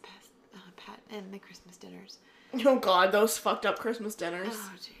 Pat, yes, Pat, and the Christmas dinners. Oh God, those fucked up Christmas dinners.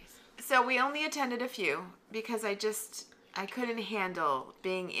 Oh, jeez. So we only attended a few because I couldn't handle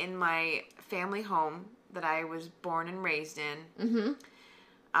being in my family home that I was born and raised in.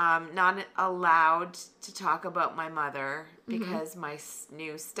 Mm-hmm. Not allowed to talk about my mother because my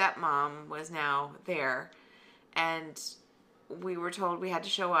new stepmom was now there. And we were told we had to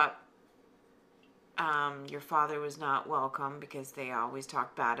show up. Your father was not welcome because they always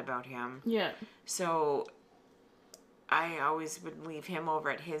talked bad about him. Yeah. So I always would leave him over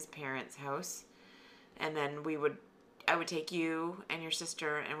at his parents' house. And then I would take you and your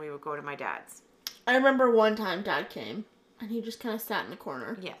sister and we would go to my dad's. I remember one time Dad came and he just kind of sat in the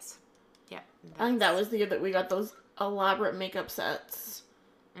corner. Yes. Yeah. I think that was the year that we got those elaborate makeup sets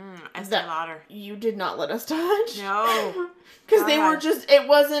Estee that Lauder. you did not let us touch. No. Because they were God. just, it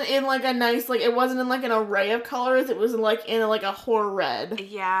wasn't in like a nice, like, it wasn't in like an array of colors. It was like in like a whole red.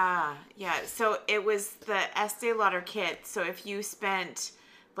 Yeah. Yeah. So it was the Estee Lauder kit. So if you spent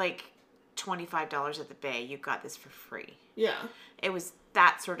like $25 at the Bay, you got this for free. Yeah. It was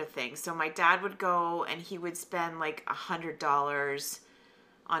that sort of thing. So my dad would go and he would spend like $100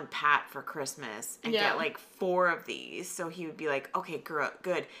 on Pat for Christmas and Yeah. get like 4 of these. So he would be like, okay,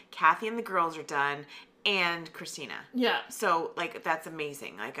 good. Kathy and the girls are done, and Christina. Yeah. So like that's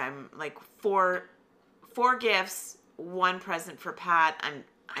amazing. Like I'm like 4 gifts, 1 present for Pat.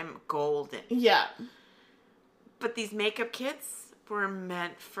 I'm golden. Yeah. But these makeup kits were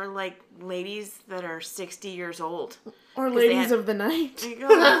meant for like ladies that are 60 years old. Or 'Cause they ladies had- of the night. Like,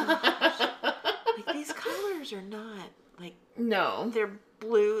 oh my gosh. Like these colors are not like, No. they're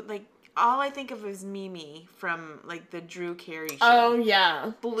blue. Like all I think of is Mimi from like the Drew Carey show. Oh,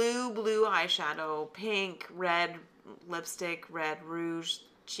 yeah. Blue eyeshadow, pink, red lipstick, red rouge,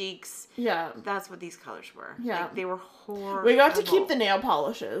 cheeks. Yeah. That's what these colors were. Yeah. Like, they were horrible. We got to keep the nail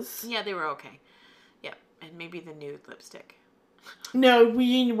polishes. Yeah, they were okay. Yep. And maybe the nude lipstick. No,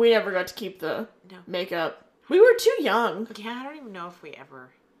 we never got to keep the No. makeup. We were too young. Yeah, I don't even know if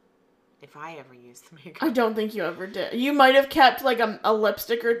I ever used the makeup. I don't think you ever did. You might have kept like a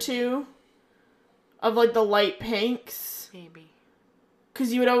lipstick or two of like the light pinks. Maybe.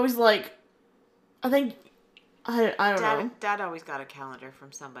 Because you would always like, I think, I don't know. Dad always got a calendar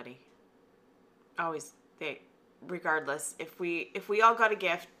from somebody. Always, regardless, if we all got a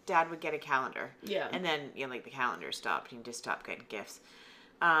gift, Dad would get a calendar. Yeah. And then, like the calendar stopped, and just stopped getting gifts.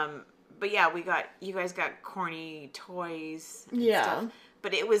 But yeah, you guys got corny toys and Yeah. stuff.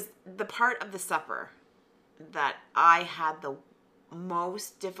 But it was the part of the supper that I had the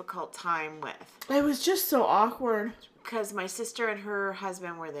most difficult time with. It was just so awkward. Because my sister and her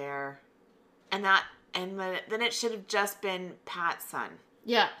husband were there. And then it should have just been Pat's son.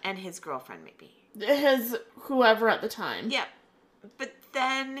 Yeah. And his girlfriend, maybe. His whoever at the time. Yeah. But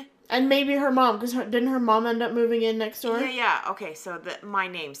then... And maybe her mom, because didn't her mom end up moving in next door? Yeah. Okay, so my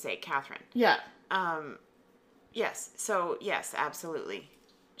namesake, Catherine. Yeah. Yes. So, yes, absolutely.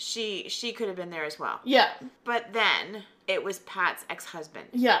 She could have been there as well. Yeah. But then it was Pat's ex-husband.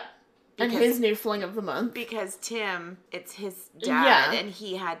 Yeah. And Because- his new fling of the month. Because Tim, it's his dad, Yeah. and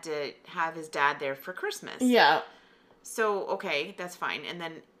he had to have his dad there for Christmas. Yeah. So, okay, that's fine. And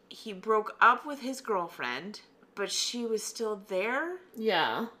then he broke up with his girlfriend, but she was still there,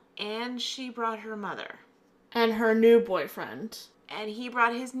 Yeah. and she brought her mother. And her new boyfriend. And he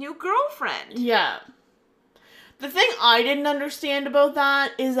brought his new girlfriend. Yeah. The thing I didn't understand about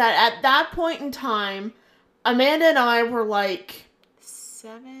that is that at that point in time, Amanda and I were like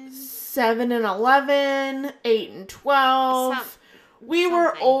 7 and 11, 8 and 12. We were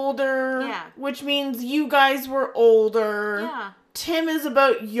something. older, Yeah. which means you guys were older. Yeah. Tim is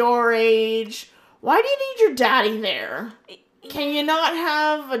about your age. Why do you need your daddy there? Can you not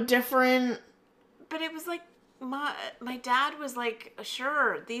have a different... But it was like, my dad was like,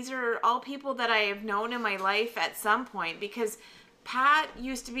 sure, these are all people that I have known in my life at some point, because Pat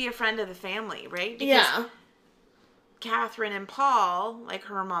used to be a friend of the family, right? Because Yeah. Catherine and Paul, like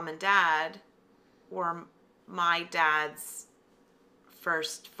her mom and dad, were my dad's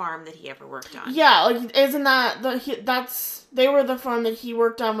first farm that he ever worked on. Yeah, like, isn't that... They were the farm that he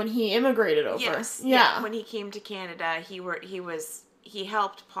worked on when he immigrated over. Yes. Yeah. When he came to Canada, he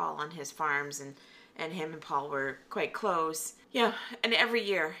helped Paul on his farms, and him and Paul were quite close. Yeah. And every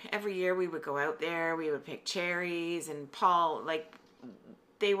year we would go out there, we would pick cherries, and Paul, like,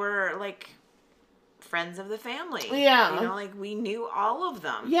 they were like friends of the family. Yeah. You know, like we knew all of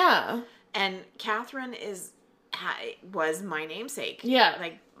them. Yeah. And Catherine was my namesake. Yeah.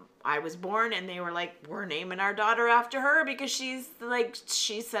 Like, I was born and they were like, we're naming our daughter after her because she's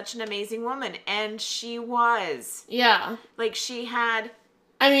such an amazing woman. And she was. Yeah. Like, she had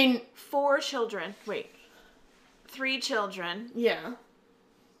I mean... 3 children. Yeah.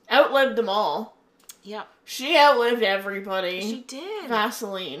 Outlived them all. Yep. She outlived everybody. She did.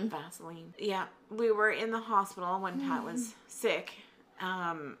 Vaseline. Yeah. We were in the hospital when Pat was sick.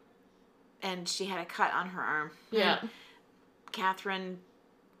 And she had a cut on her arm. Yeah. And Catherine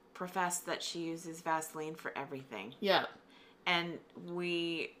professed that she uses Vaseline for everything. Yeah. And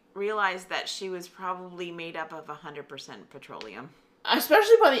we realized that she was probably made up of 100% petroleum.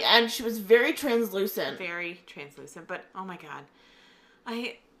 Especially by the end, she was very translucent. Very translucent. But, oh my God.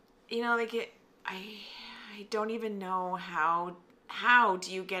 I don't even know how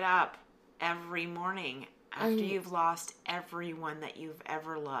do you get up every morning after you've lost everyone that you've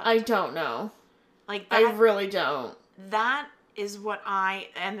ever loved? I don't know. Like, I really don't. that is what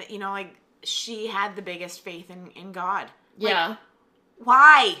and you know, like, she had the biggest faith in God. Like, Yeah.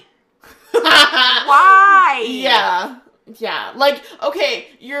 why? Why? Yeah. Yeah. Like, okay,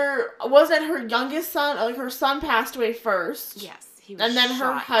 wasn't her youngest son, like, her son passed away first. Yes, he was And then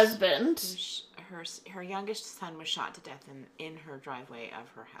her shot. husband. Her youngest son was shot to death in her driveway of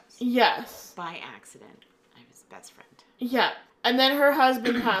her house. Yes. By accident. I was his best friend. Yeah. And then her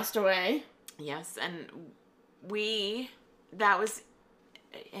husband passed away. Yes, and that was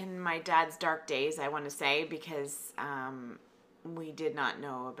in my dad's dark days, I want to say, because we did not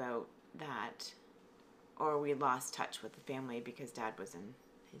know about that, or we lost touch with the family because Dad was in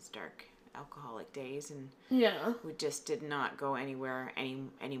his dark alcoholic days, and yeah, we just did not go anywhere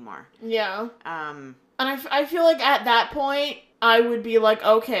anymore. Yeah. And I feel like at that point, I would be like,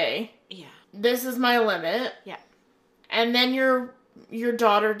 okay, yeah, this is my limit. Yeah. And then your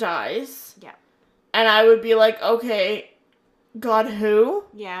daughter dies. Yeah. And I would be like, okay, God, who?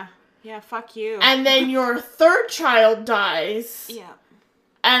 Yeah. Yeah, fuck you. And then your third child dies. Yeah.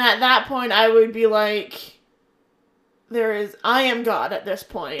 And at that point, I would be like, I am God at this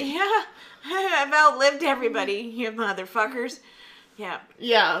point. Yeah. I've outlived everybody, you motherfuckers. Yeah.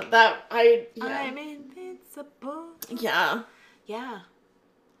 Yeah, I'm invincible. Yeah. Yeah.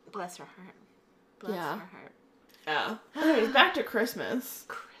 Bless her heart. Bless her heart. Yeah. Anyways, back to Christmas.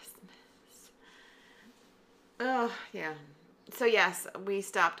 Oh, yeah. So, yes, we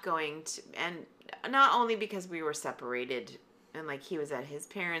stopped going to, and not only because we were separated, and, like, he was at his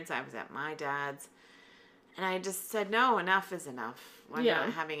parents', I was at my dad's, and I just said, no, enough is enough. I'm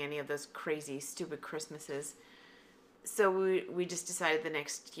not having any of those crazy, stupid Christmases. So we just decided the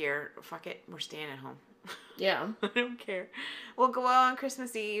next year, fuck it, we're staying at home. Yeah. I don't care. We'll go out on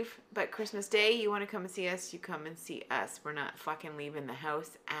Christmas Eve, but Christmas Day, you want to come and see us, you come and see us. We're not fucking leaving the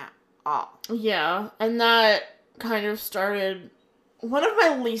house at all. Yeah, and that kind of started one of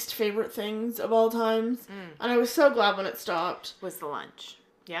my least favorite things of all times, and I was so glad when it stopped. Was the lunch.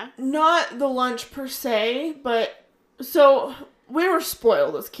 Yeah? Not the lunch per se, but so we were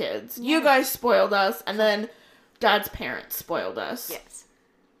spoiled as kids. Yeah. You guys spoiled us, and then Dad's parents spoiled us. Yes.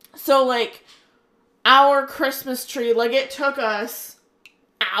 So, like, our Christmas tree, like, it took us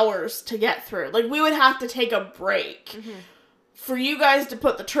hours to get through. Like, we would have to take a break for you guys to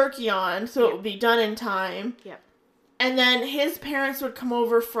put the turkey on so it would be done in time. Yep. And then his parents would come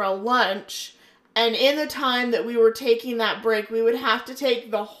over for a lunch, and in the time that we were taking that break, we would have to take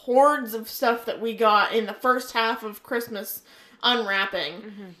the hordes of stuff that we got in the first half of Christmas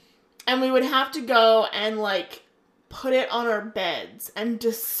unwrapping. And we would have to go and, like, put it on our beds and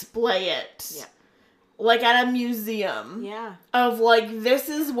display it. Yeah. Like at a museum. Yeah. Of, like, this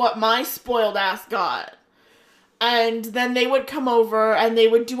is what my spoiled ass got. And then they would come over and they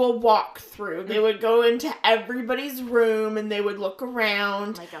would do a walkthrough. They would go into everybody's room and they would look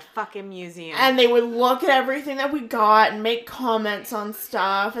around. Like a fucking museum. And they would look at everything that we got and make comments on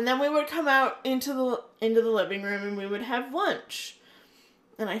stuff. And then we would come out into the living room and we would have lunch.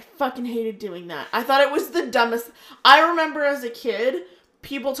 And I fucking hated doing that. I thought it was the dumbest. I remember as a kid,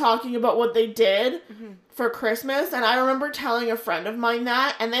 people talking about what they did for Christmas. And I remember telling a friend of mine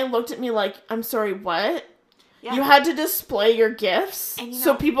that. And they looked at me like, I'm sorry, what? Yeah. You had to display your gifts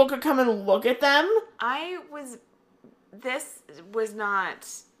so people could come and look at them?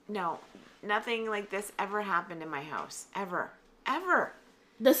 Nothing like this ever happened in my house. Ever. Ever.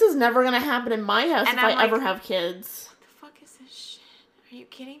 This is never going to happen in my house if I ever have kids. What the fuck is this shit? Are you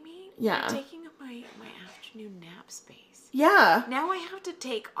kidding me? Yeah. You're taking up my afternoon nap space. Yeah. Now I have to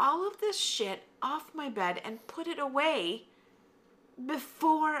take all of this shit off my bed and put it away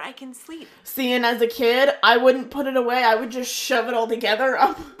before I can sleep. See, and as a kid, I wouldn't put it away. I would just shove it all together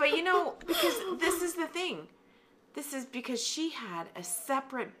up. But because this is the thing. This is because she had a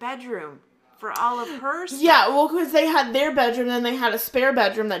separate bedroom for all of her stuff. Yeah, well, because they had their bedroom, and then they had a spare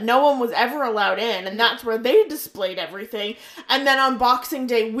bedroom that no one was ever allowed in, and that's where they displayed everything. And then on Boxing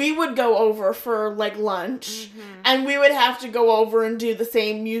Day, we would go over for, like, lunch, and we would have to go over and do the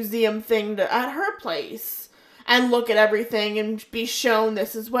same museum thing at her place. And look at everything and be shown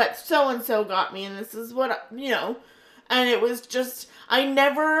this is what so-and-so got me and this is what, And it was just,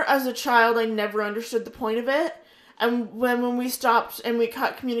 as a child, I never understood the point of it. And when we stopped and we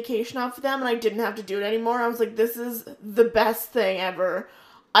cut communication off with them and I didn't have to do it anymore, I was like, this is the best thing ever.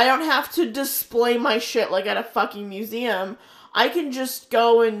 I don't have to display my shit like at a fucking museum. I can just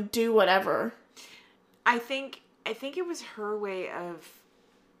go and do whatever. I think it was her way of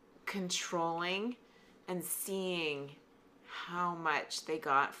controlling and seeing how much they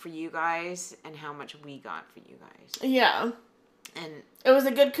got for you guys and how much we got for you guys. Yeah. And it was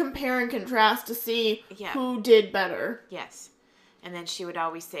a good compare and contrast to see who did better. Yes. And then she would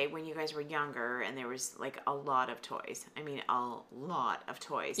always say, when you guys were younger and there was like a lot of toys. I mean, a lot of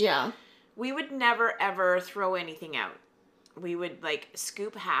toys. Yeah. We would never, ever throw anything out. We would like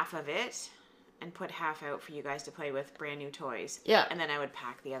scoop half of it and put half out for you guys to play with, brand new toys. Yeah. And then I would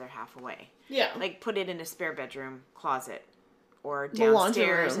pack the other half away. Yeah. Like put it in a spare bedroom closet or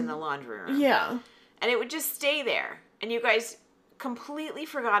downstairs in the laundry room. Yeah. And it would just stay there. And you guys completely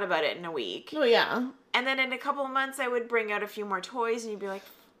forgot about it in a week. Oh, yeah. And then in a couple of months, I would bring out a few more toys, and you'd be like,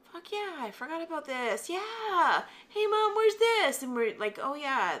 fuck yeah, I forgot about this. Yeah. Hey, Mom, where's this? And we're like, oh,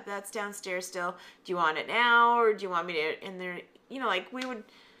 yeah, that's downstairs still. Do you want it now, or do you want me to, in there, you know, like, we would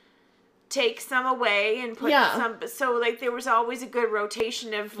take some away and put some, so, like, there was always a good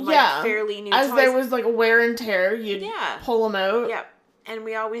rotation of, like, fairly new toys. As there was, like, a wear and tear, you'd pull them out. Yep. And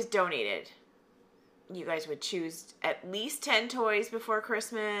we always donated. You guys would choose at least 10 toys before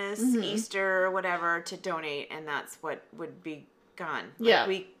Christmas, Easter, whatever, to donate, and that's what would be gone. Like,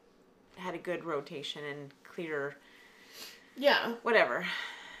 we had a good rotation and clear... Yeah. Whatever.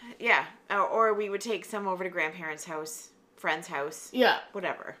 Yeah. Or we would take some over to grandparents' house, friend's house. Yeah.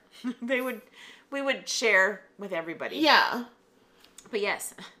 Whatever. We would share with everybody. Yeah. But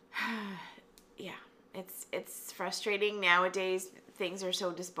yes. Yeah. It's frustrating nowadays. Things are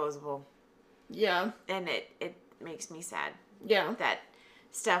so disposable. Yeah. And it makes me sad. Yeah. That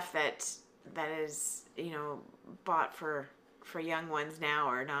stuff that is, you know, bought for young ones now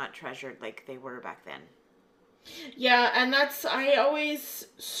are not treasured like they were back then. Yeah, and I always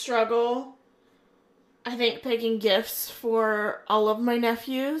struggle, I think, picking gifts for all of my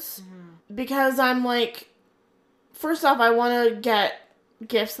nephews. Mm-hmm. Because I'm like, first off, I want to get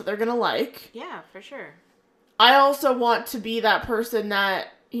gifts that they're going to like. Yeah, for sure. I also want to be that person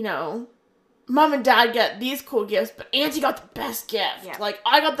that, you know... Mom and Dad get these cool gifts, but Auntie got the best gift. Yeah. Like,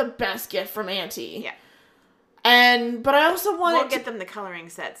 I got the best gift from Auntie. Yeah. But I also want We'll get them the coloring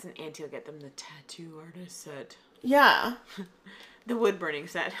sets, and Auntie will get them the tattoo artist set. Yeah. The wood burning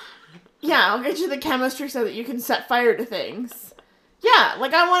set. Yeah, I'll get you the chemistry set that you can set fire to things. Yeah,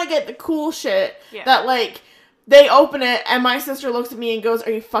 like, I want to get the cool shit that, like, they open it, and my sister looks at me and goes,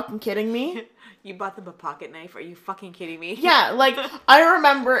 "Are you fucking kidding me?" You bought them a pocket knife? Are you fucking kidding me? Yeah, like, I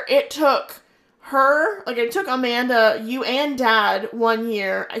remember it took... it took Amanda, you and Dad 1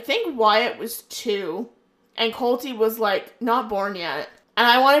 year. I think Wyatt was 2. And Colty was, like, not born yet. And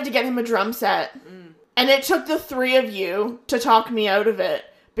I wanted to get him a drum set. Mm. And it took the 3 of you to talk me out of it.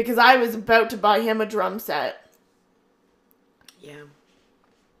 Because I was about to buy him a drum set. Yeah.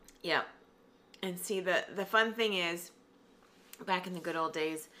 Yeah. And see, the fun thing is, back in the good old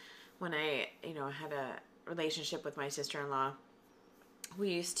days, when I, you know, had a relationship with my sister-in-law, we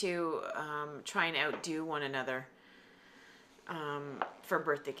used to try and outdo one another for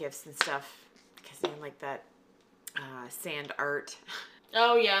birthday gifts and stuff. Because they like that sand art.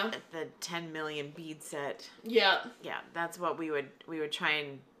 Oh, yeah. The 10 million bead set. Yeah. Yeah, that's what we would try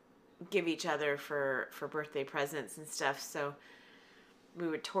and give each other for birthday presents and stuff. So we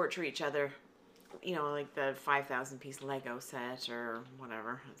would torture each other. You know, like the 5,000-piece Lego set or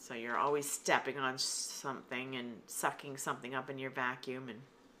whatever. So you're always stepping on something and sucking something up in your vacuum and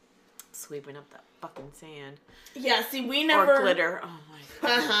sweeping up that fucking sand. Yeah, see, we never... Or glitter. Oh, my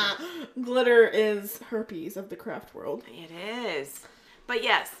God. Glitter is herpes of the craft world. It is. But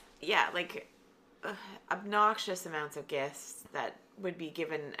yes, yeah, like obnoxious amounts of gifts that would be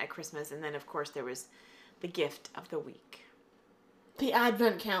given at Christmas. And then, of course, there was the gift of the week. The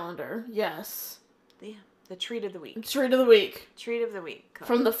advent calendar, yes. Yeah, the treat of the week. Treat of the week. Treat of the week.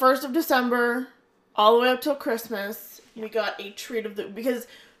 From the 1st of December all the way up till Christmas, we got a treat of the... Because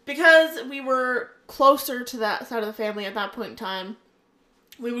we were closer to that side of the family at that point in time,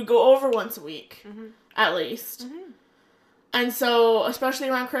 we would go over once a week, at least. Mm-hmm. And so, especially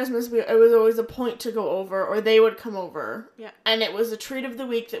around Christmas, it was always a point to go over, or they would come over. Yeah. And it was a treat of the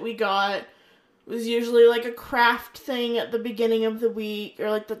week that we got. It was usually like a craft thing at the beginning of the week, or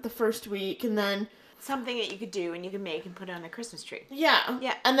like the first week, and then... Something that you could do and you could make and put on a Christmas tree. Yeah.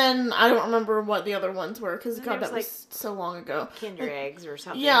 Yeah. And then I don't remember what the other ones were, because, God, that was so long ago. Kinder eggs or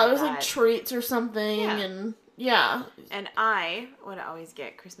something. Yeah, it was like treats or something, and yeah. And I would always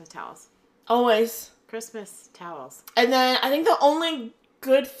get Christmas towels. Always. Christmas towels. And then I think the only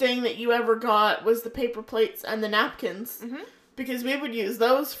good thing that you ever got was the paper plates and the napkins. Mm-hmm. Because we would use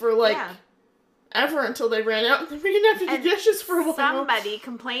those for, like... Yeah. Ever until they ran out, and then we didn't have to do dishes for a while. Somebody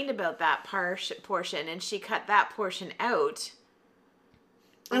complained about that portion, and she cut that portion out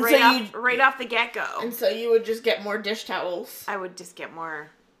and right off the get-go. And so you would just get more dish towels. I would just get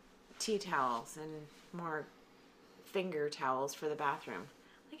more tea towels and more finger towels for the bathroom.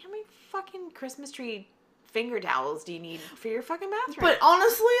 Like, how many fucking Christmas tree finger towels do you need for your fucking bathroom? But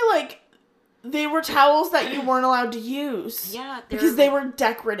honestly, like, they were towels that you weren't allowed to use. Yeah. Because they were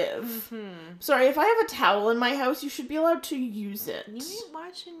decorative. Hmm. Sorry, if I have a towel in my house, you should be allowed to use it. You ain't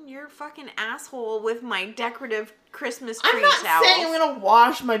watching your fucking asshole with my decorative Christmas tree I'm not towels. saying I'm going to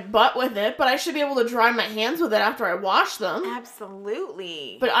wash my butt with it, but I should be able to dry my hands with it after I wash them.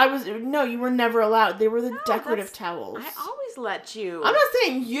 Absolutely. But no, you were never allowed. They were the decorative towels. I always let you. I'm not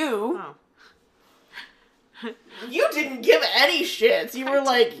saying you. Oh. You didn't give any shits. You were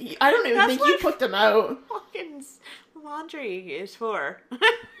like, I don't even think you put them out. Fucking laundry is for.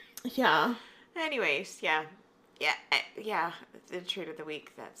 Yeah. Anyways, yeah. The treat of the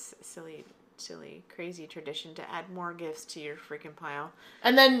week. That's a silly, crazy tradition to add more gifts to your freaking pile.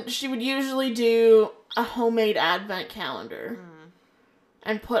 And then she would usually do a homemade advent calendar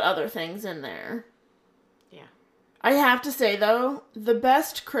and put other things in there. Yeah. I have to say, though, the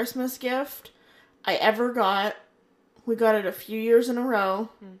best Christmas gift I ever got, we got it a few years in a row,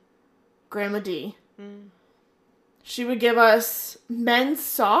 Grandma D. She would give us men's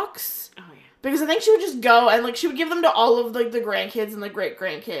socks. Oh, yeah. Because I think she would just go and, like, she would give them to all of, like, the grandkids and the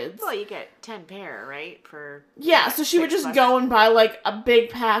great-grandkids. Well, you get 10 pair, right? Yeah, so she would just go and buy, like, a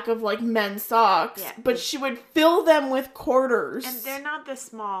big pack of, like, men's socks. Yeah. But she would fill them with quarters. And they're not the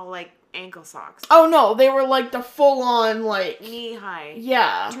small, like, ankle socks. Oh, no, they were, like, the full-on, like... knee-high.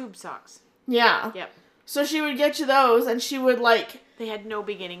 Yeah. Tube socks. Yeah. Yep. So she would get you those, and she would, like... They had no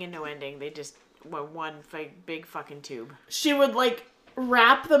beginning and no ending. They just were one big fucking tube. She would, like,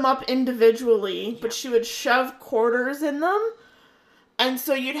 wrap them up individually, but she would shove quarters in them. And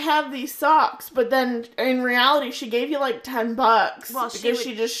so you'd have these socks, but then in reality, she gave you, like, $10 because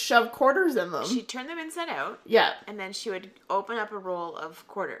she just shoved quarters in them. She'd turn them inside out. Yeah. And then she would open up a roll of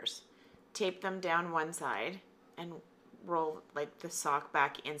quarters, tape them down one side, and roll, like, the sock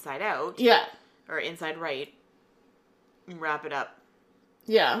back inside out. Yeah. Or inside right. And wrap it up.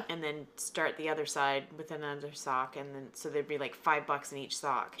 Yeah. And then start the other side with another sock. And then, so there'd be like $5 in each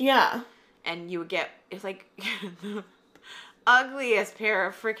sock. Yeah. And you would get, it's like the ugliest pair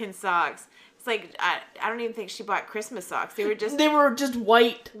of freaking socks. It's like, I don't even think she bought Christmas socks. They were just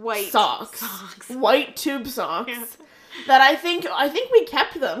white socks. White tube socks. Yeah. That I think we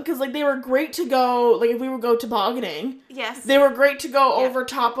kept them because, like, they were great to go, like, if we would go tobogganing. Yes. They were great to go over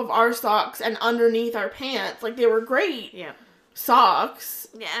top of our socks and underneath our pants. Like, they were great socks.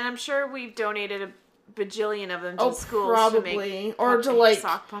 Yeah, and I'm sure we've donated a bajillion of them to schools. Probably. Or to, like...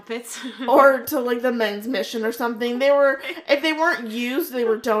 sock puppets. Or to, like, the men's mission or something. They were... If they weren't used, they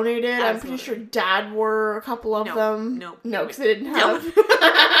were donated. Absolutely. I'm pretty sure Dad wore a couple of them. No, because they didn't have...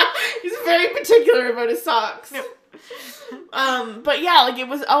 He's very particular about his socks. No. But yeah, like, it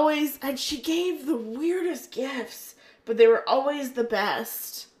was always, and she gave the weirdest gifts, but they were always the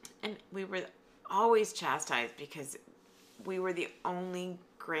best. And we were always chastised because we were the only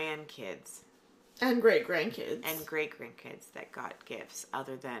grandkids. And great-grandkids. And great-grandkids that got gifts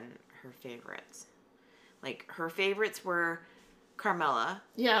other than her favorites. Like, her favorites were Carmela,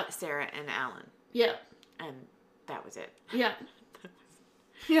 Sarah, and Alan. Yeah. And that was it. Yeah.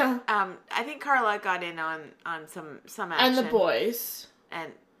 Yeah. I think Carla got in on some action. And the boys.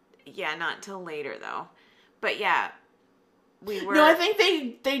 And yeah, not until later though. But yeah, we were. No, I think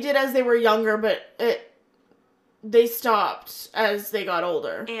they did as they were younger, but they stopped as they got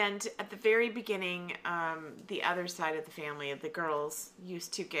older. And at the very beginning, the other side of the family, the girls,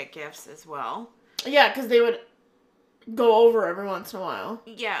 used to get gifts as well. Yeah, because they would go over every once in a while.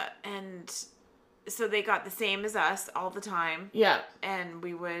 Yeah, and so they got the same as us all the time. Yeah. And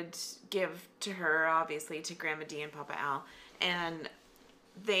we would give to her, obviously, to Grandma D and Papa Al. And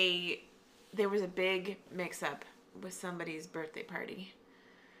there was a big mix-up with somebody's birthday party.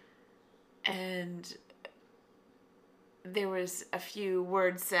 And there was a few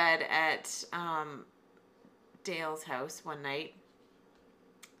words said at Dale's house one night.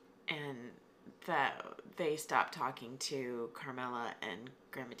 And they stopped talking to Carmela and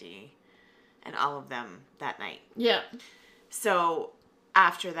Grandma D and all of them that night. Yeah. So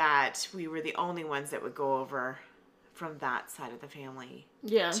after that, we were the only ones that would go over from that side of the family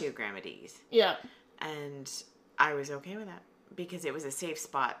to Grandma D's. Yeah. And I was okay with that because it was a safe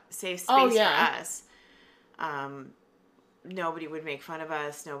space for us. Nobody would make fun of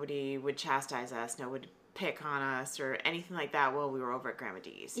us. Nobody would chastise us. No one would pick on us or anything like that while we were over at Grandma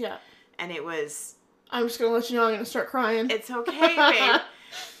D's. Yeah. And it was... I'm just going to let you know I'm going to start crying. It's okay, babe.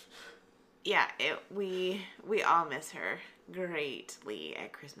 Yeah, we all miss her greatly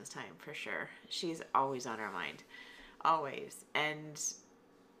at Christmas time, for sure. She's always on our mind. Always. And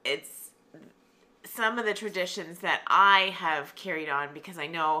it's some of the traditions that I have carried on because I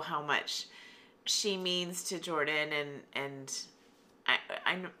know how much she means to Jordan, and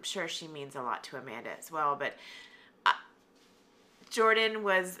I'm sure she means a lot to Amanda as well, but Jordan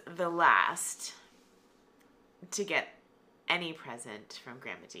was the last to get any present from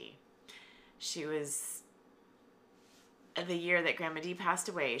Grandma Dee. She was, the year that Grandma Dee passed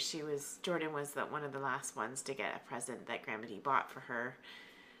away, Jordan was one of the last ones to get a present that Grandma Dee bought for her.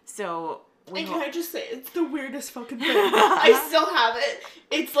 So... And can I just say, it's the weirdest fucking thing. I still have it.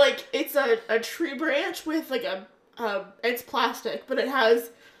 It's like, it's a tree branch with like it's plastic, but it has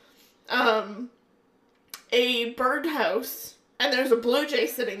a birdhouse, and there's a blue jay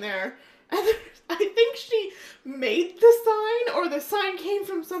sitting there, and I think she made the sign, or the sign came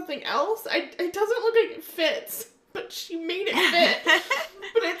from something else. It doesn't look like it fits, but she made it fit.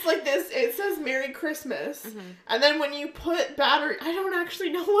 But it's like this, it says Merry Christmas. Mm-hmm. And then when you put battery, I don't actually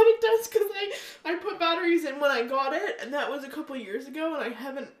know what it does, because I put batteries in when I got it, and that was a couple years ago, and I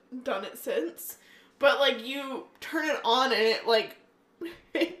haven't done it since. But like, you turn it on, and it like,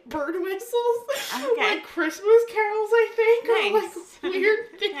 bird whistles. Okay. Like Christmas carols, I think. Nice. Or like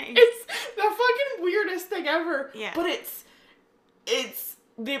weird things. Nice. It's the fucking weirdest thing ever. Yeah. But it's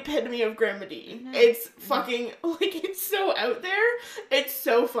the epitome of Grandma Dee. Mm-hmm. It's fucking, like, it's so out there. It's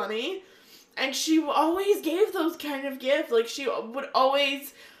so funny. And she always gave those kind of gifts. Like, she would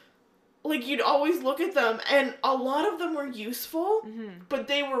always, like, you'd always look at them, and a lot of them were useful, but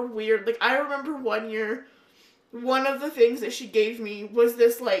they were weird. Like, I remember one year, one of the things that she gave me was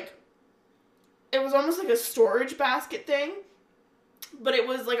this, like, it was almost like a storage basket thing, but it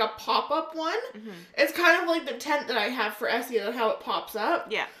was like a pop-up one. Mm-hmm. It's kind of like the tent that I have for Essie, like how it pops up.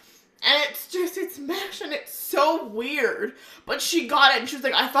 Yeah. And it's mesh, and it's so weird. But she got it, and she was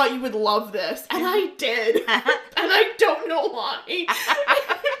like, I thought you would love this. And I did. And I don't know why.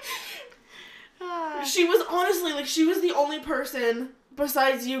 She was honestly, like, she was the only person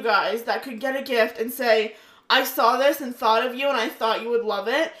besides you guys that could get a gift and say, I saw this and thought of you, and I thought you would love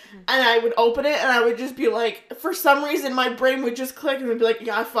it. And I would open it, and I would just be like, for some reason, my brain would just click and would be like,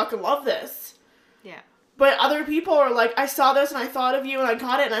 yeah, I fucking love this. Yeah. But other people are like, I saw this, and I thought of you, and I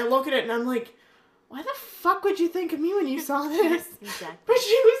got it, and I look at it, and I'm like, why the fuck would you think of me when you saw this? Exactly. But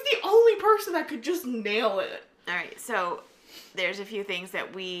she was the only person that could just nail it. All right, so there's a few things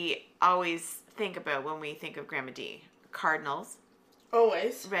that we always think about when we think of Grandma Dee. Cardinals.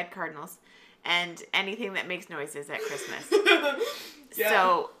 Always. Red cardinals. And anything that makes noises at Christmas. Yeah.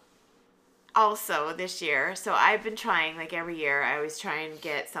 So, also this year, so I've been trying, like every year, I always try and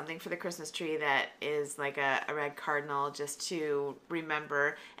get something for the Christmas tree that is like a red cardinal, just to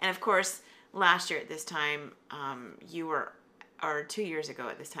remember. And of course, last year at this time, you were, or 2 years ago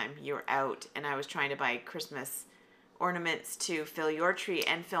at this time, you were out, and I was trying to buy Christmas ornaments to fill your tree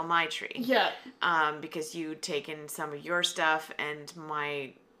and fill my tree. Yeah. Because you'd taken some of your stuff, and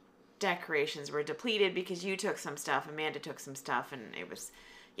my decorations were depleted because you took some stuff, Amanda took some stuff, and it was,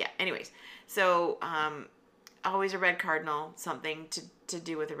 yeah, anyways. So, always a red cardinal, something to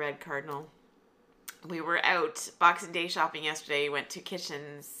do with a red cardinal. We were out Boxing Day shopping yesterday, went to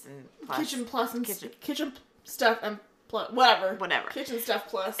Kitchens and Plus. Kitchen Plus and Kitchen Stuff and Plus, whatever. Kitchen Stuff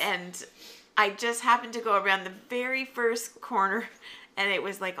Plus. And I just happened to go around the very first corner, and it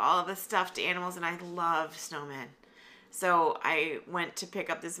was like all of the stuffed animals, and I love snowmen. So I went to pick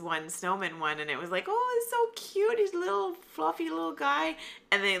up this one snowman one, and it was like, oh, it's so cute. He's a little fluffy little guy.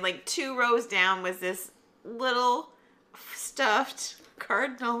 And then like 2 rows down was this little stuffed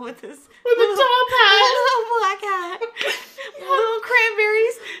cardinal with this little top hat, little black hat, little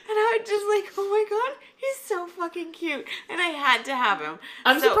cranberries, and I was just like, oh my god, he's so fucking cute, and I had to have him.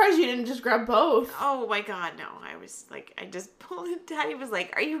 I'm surprised you didn't just grab both. Oh my god, no! I was like, I just pulled it. Daddy was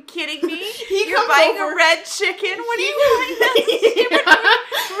like, "Are you kidding me? You're buying a red chicken? What are you buying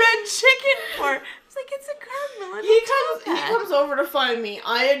that red chicken for?" It's like, it's a cardinal. He comes over to find me.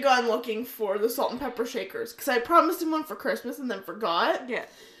 I had gone looking for the salt and pepper shakers because I promised him one for Christmas and then forgot. Yeah.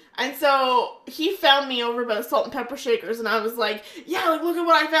 And so he found me over by the salt and pepper shakers, and I was like, "Yeah, like look at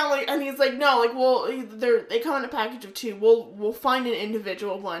what I found." Like, and he's like, "No, like well, they come in a package of 2. We'll find an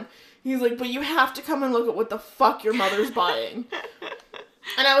individual one." He's like, "But you have to come and look at what the fuck your mother's buying."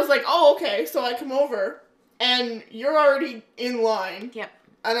 And I was like, "Oh, okay." So I come over, and you're already in line. Yep.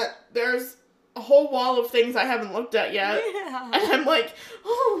 And there's a whole wall of things I haven't looked at yet. Yeah. And I'm like,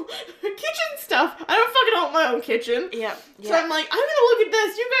 oh, kitchen stuff. I don't fucking own my own kitchen. Yep. So I'm like, I'm going to look at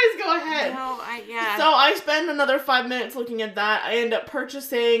this. You guys go ahead. No, yeah. So I spend another 5 minutes looking at that. I end up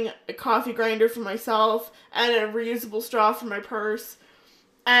purchasing a coffee grinder for myself and a reusable straw for my purse.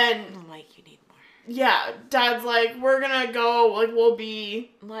 And like, you need more. yeah, Dad's like, we're gonna go, like, we'll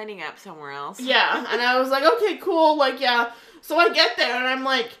be... Lining up somewhere else. Yeah, and I was like, okay, cool, like, yeah. So I get there, and I'm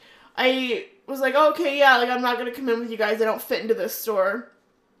like, I was like, okay, yeah, like, I'm not gonna come in with you guys, I don't fit into this store.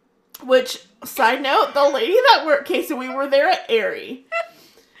 Which, side note, the lady that worked... Okay, so we were there at Aerie.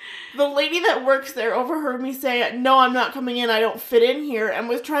 The lady that works there overheard me say, no, I'm not coming in, I don't fit in here, and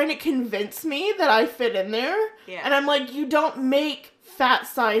was trying to convince me that I fit in there. Yeah. And I'm like, you don't make fat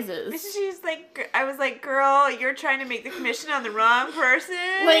sizes. She's like, I was like, girl, you're trying to make the commission on the wrong person.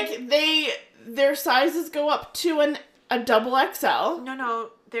 Like, their sizes go up to a double XL.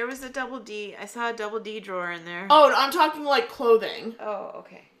 No, there was a double D. I saw a double D drawer in there. Oh, I'm talking like clothing. Oh,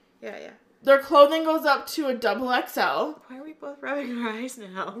 okay. Yeah. Their clothing goes up to a double XL. Why are we both rubbing our eyes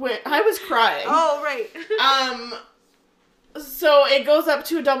now? Wait, I was crying. Oh, right. So it goes up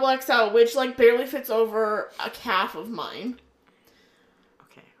to a double XL, which, like, barely fits over a calf of mine.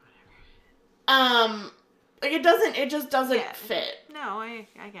 Okay, whatever. Like, it just doesn't fit. No, I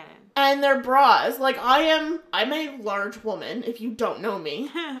get it. And their bras, like, I'm a large woman, if you don't know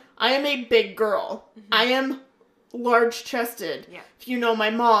me. I am a big girl. Mm-hmm. I am large-chested. Yeah. If you know my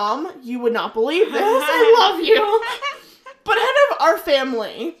mom, you would not believe this. I love you. But out of our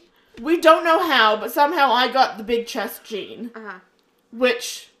family, we don't know how, but somehow I got the big chest gene. Uh-huh.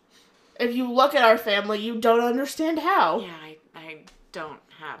 Which, if you look at our family, you don't understand how. Yeah, I don't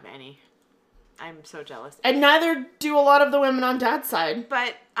have any. I'm so jealous. And neither do a lot of the women on Dad's side.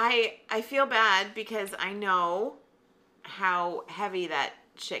 But I feel bad because I know how heavy that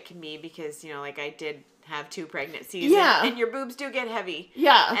shit can be because, you know, like I did have 2 pregnancies. Yeah. And your boobs do get heavy.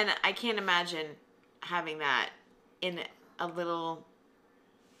 Yeah. And I can't imagine having that in a little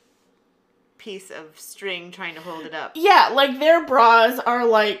piece of string trying to hold it up. Yeah, like their bras are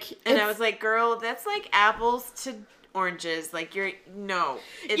like... And I was like, girl, that's like apples to oranges. Like it's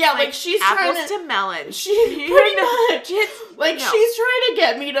yeah, like she's apples trying to melon. She pretty much. It's like she's trying to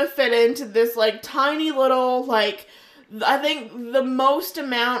get me to fit into this like tiny little like. I think the most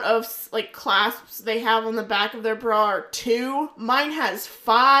amount of like clasps they have on the back of their bra are 2. Mine has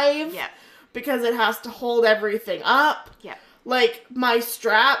 5. Yeah. Because it has to hold everything up. Yeah. Like my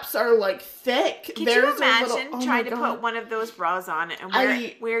straps are like thick. Could you imagine trying to put one of those bras on and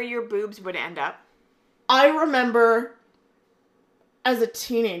where your boobs would end up? I remember as a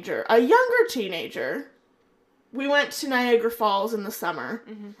teenager, a younger teenager, we went to Niagara Falls in the summer.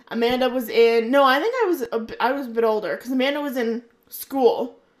 Mm-hmm. Amanda was I think I was a bit older because Amanda was in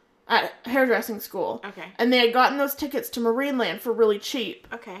school, at hairdressing school. Okay. And they had gotten those tickets to Marineland for really cheap.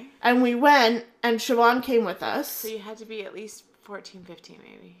 Okay. And we went, and Siobhan came with us. So you had to be at least 14, 15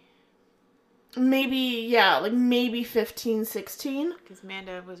 maybe. Maybe 15, 16. Because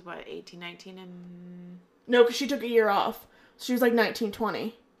Amanda was, 18, 19, and... No, because she took a year off. She was, 19,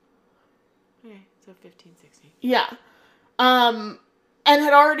 20. Okay, so 15, 16. Yeah. And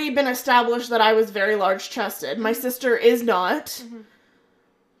had already been established that I was very large-chested. My sister is not. Mm-hmm.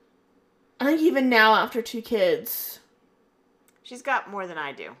 I think even now, after 2 kids... She's got more than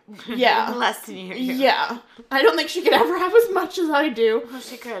I do. Yeah. Less than you do. Yeah. I don't think she could ever have as much as I do. Well,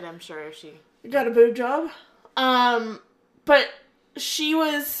 she could, I'm sure, if she... Got a boob job. But she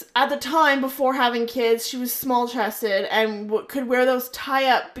was, at the time, before having kids, she was small-chested and could wear those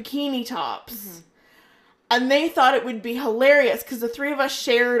tie-up bikini tops. Mm-hmm. And they thought it would be hilarious because the 3 of us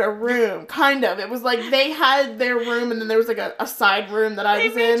shared a room, kind of. It was like they had their room and then there was like a side room that I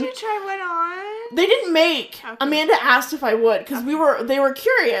was in. They made you try one on? They didn't make. Okay. Amanda asked if I would because they were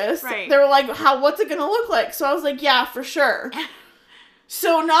curious. Right. They were like, what's it going to look like? So I was like, yeah, for sure.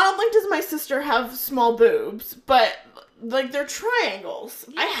 So not only does my sister have small boobs, but like they're triangles.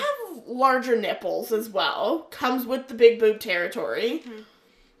 Yeah. I have larger nipples as well. Comes with the big boob territory. Mm-hmm.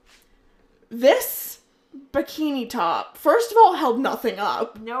 This bikini top, first of all, held nothing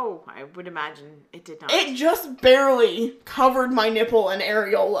up. No, I would imagine it did not. It just barely covered my nipple and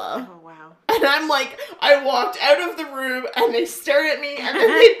areola. Oh, wow. And I'm like, I walked out of the room and they stared at me and then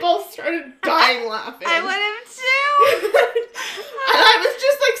they both started dying laughing. I would have too. And I was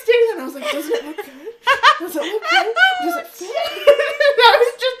just like standing there and I was like, doesn't it look good? Does it look good? Does it fit? And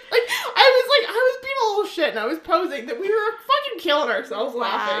I was being a little shit and I was posing that we were fucking killing ourselves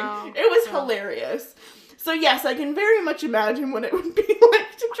laughing. It was hilarious. So yes, I can very much imagine what it would be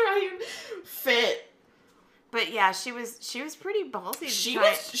like to try and fit. But yeah, she was pretty ballsy.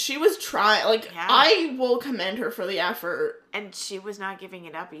 She was trying. Like, yeah. I will commend her for the effort. And she was not giving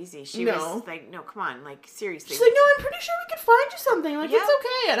it up easy. She was like, no, come on, like, seriously. She's like, no, I'm pretty sure we could find you something. Like, it's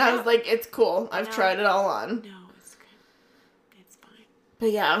okay. And I was like, it's cool. I've tried it all on. No, it's good. It's fine.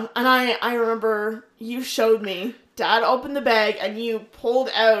 But yeah, and I remember you showed me. Dad opened the bag and you pulled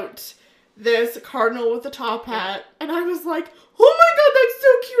out this cardinal with a top hat, and I was like, oh my god, that's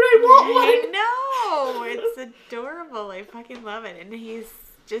so cute, I want one! I know! It's adorable. I fucking love it. And he's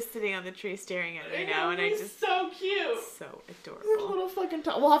just sitting on the tree staring at me now, and I just... so cute! So His adorable. little fucking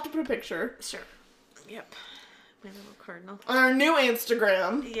top. We'll have to put a picture. Sure. Yep. My little cardinal. On our new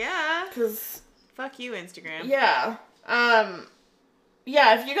Instagram. Yeah. Because... Fuck you, Instagram. Yeah.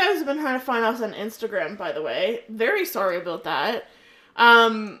 Yeah, if you guys have been trying to find us on Instagram, by the way, very sorry about that.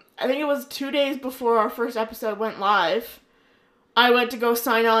 I think it was 2 days before our first episode went live. I went to go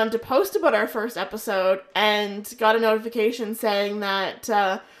sign on to post about our first episode and got a notification saying that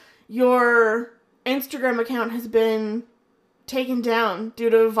your Instagram account has been taken down due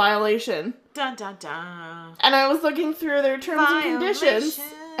to a violation. Dun dun dun. And I was looking through their terms and conditions,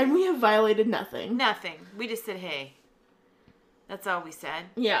 and we have violated nothing. Nothing. We just said, hey. That's all we said.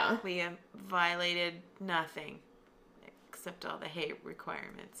 Yeah. We have violated nothing except all the hey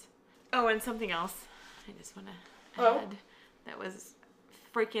requirements. Oh, and something else I just want to add that was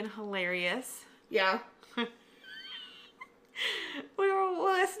freaking hilarious. Yeah. We were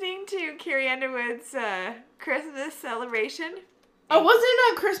listening to Carrie Underwood's Christmas celebration. Oh, wasn't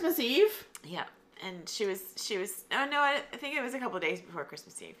it on Christmas Eve? Yeah, and she was. Oh no, I think it was a couple of days before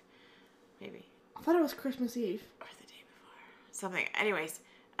Christmas Eve, maybe. I thought it was Christmas Eve. Or the day before, something. Anyways,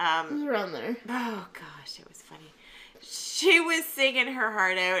 It was around there. oh gosh, it was funny. She was singing her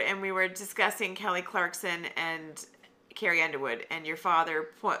heart out, and we were discussing Kelly Clarkson and Carrie Underwood, and your father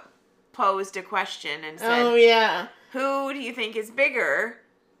posed a question and said, Oh, yeah. who do you think is bigger,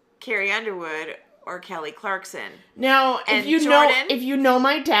 Carrie Underwood or Kelly Clarkson? Now, And if you know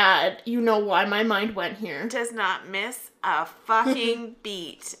my dad, you know why my mind went here. Does not miss a fucking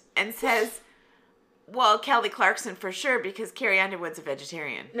beat and says, well, Kelly Clarkson for sure because Carrie Underwood's a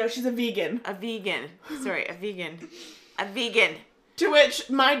vegetarian. No, she's a vegan. A vegan. Sorry, a vegan. A vegan. To which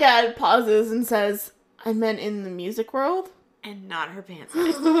my dad pauses and says, I meant in the music world? And not her pants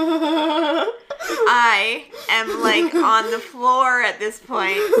size. I am like on the floor at this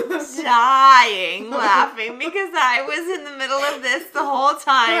point, dying laughing because I was in the middle of this the whole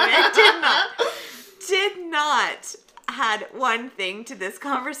time and did not had one thing to this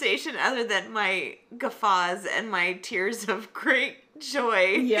conversation other than my guffaws and my tears of great joy.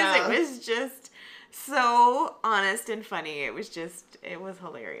 Yeah. Because it was just so honest and funny. It was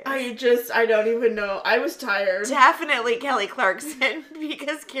hilarious. I don't even know. I was tired. Definitely Kelly Clarkson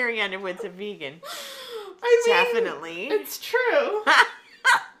because Carrie Underwood's a vegan. I mean, Definitely. it's true.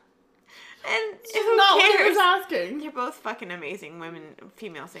 And It's who not what I cares? was asking. They're both fucking amazing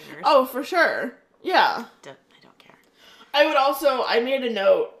female singers. Oh, for sure. Yeah. I don't care. I made a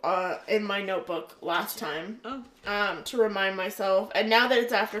note in my notebook last time Oh. to remind myself, and now that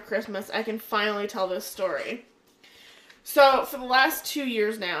it's after Christmas, I can finally tell this story. So, for the last 2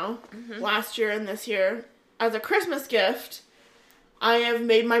 years now, last year and this year, as a Christmas gift, I have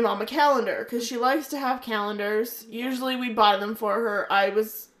made my mom a calendar, because she likes to have calendars. Usually we buy them for her. It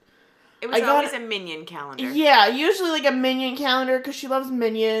was always a Minion calendar. Yeah, usually like a Minion calendar, because she loves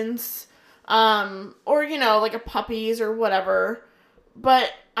Minions. Or, like a puppies or whatever.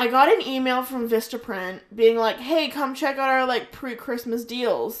 But I got an email from Vistaprint being like, hey, come check out our, pre-Christmas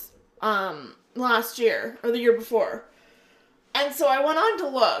deals, last year, or the year before. And so I went on to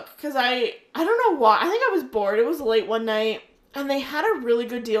look, because I don't know why, I think I was bored, it was late one night, and they had a really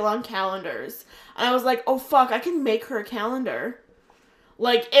good deal on calendars. And I was like, oh fuck, I can make her a calendar.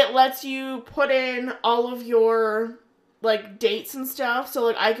 It lets you put in all of your, dates and stuff,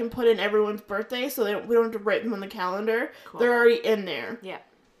 so, I can put in everyone's birthday, so we don't have to write them on the calendar. Cool. They're already in there. Yeah.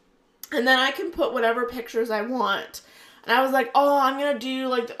 And then I can put whatever pictures I want. And I was like, oh, I'm going to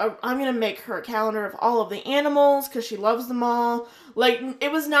do, I'm going to make her a calendar of all of the animals, because she loves them all.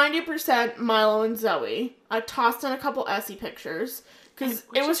 It was 90% Milo and Zoe. I tossed in a couple Essie pictures, because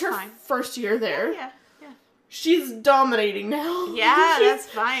it was her first year there. Yeah. She's dominating now. Yeah, that's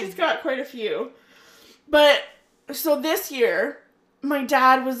fine. She's got quite a few. But, so this year, my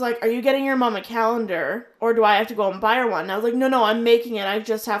dad was like, are you getting your mom a calendar, or do I have to go and buy her one? And I was like, no, I'm making it. I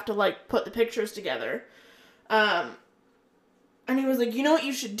just have to, put the pictures together. And he was like, you know what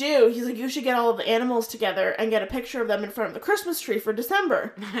you should do? He's like, you should get all of the animals together and get a picture of them in front of the Christmas tree for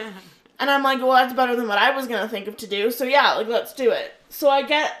December. And I'm like, well, that's better than what I was going to think of to do. So yeah, let's do it. So I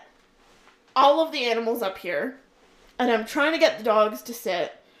get all of the animals up here, and I'm trying to get the dogs to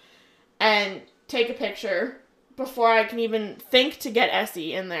sit and take a picture before I can even think to get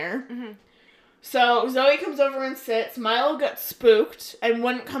Essie in there. Mm-hmm. So Zoe comes over and sits. Milo got spooked and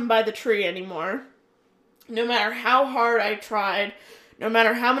wouldn't come by the tree anymore. No matter how hard I tried, no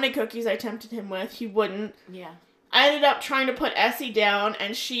matter how many cookies I tempted him with, he wouldn't. Yeah. I ended up trying to put Essie down,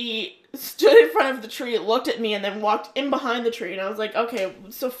 and she stood in front of the tree, looked at me, and then walked in behind the tree. And I was like, okay,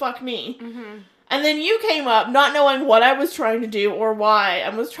 so fuck me. Mm-hmm. And then you came up, not knowing what I was trying to do or why,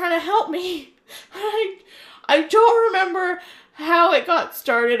 and was trying to help me. I don't remember how it got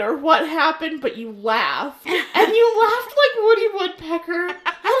started or what happened, but you laughed. And you laughed like Woody Woodpecker. And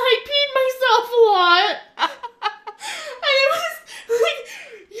I peed myself a lot. And it was like,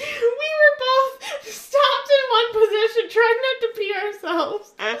 we were both stopped in one position, trying not to pee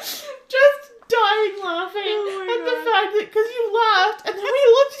ourselves. Just dying laughing at the fact that, because you laughed, and then we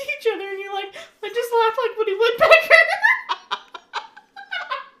looked at each other and you're like, I just laughed like Woody Woodpecker.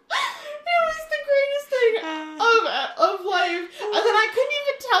 It was the greatest thing of life. And then I couldn't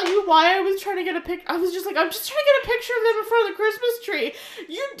even tell you why I was trying to get a pic. I was just like, I'm just trying to get a picture of them in front of the Christmas tree.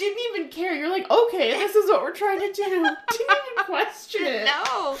 You didn't even care. You're like, okay, this is what we're trying to do. Didn't even question it.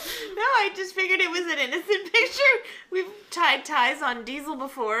 No, I just figured it was an innocent picture. We've tied ties on Diesel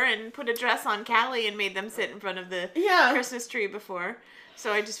before and put a dress on Callie and made them sit in front of the Christmas tree before.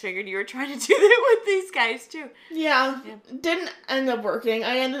 So I just figured you were trying to do that with these guys too. Yeah. Didn't end up working.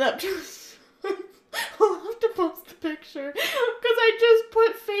 I ended up just... I'll have to post the picture. Because I just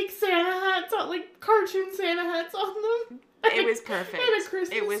put fake Santa hats on, like cartoon Santa hats on them. It was perfect. And a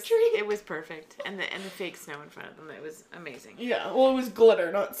Christmas tree. It was perfect. And the fake snow in front of them. It was amazing. Yeah. Well, it was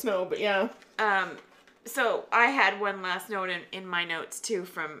glitter, not snow, but yeah. So I had one last note in my notes too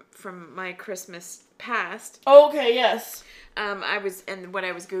from my Christmas past. Oh, okay, yes. When I was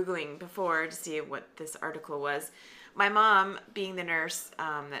Googling before to see what this article was, my mom, being the nurse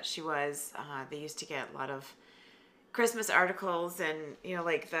that she was, they used to get a lot of Christmas articles and, you know,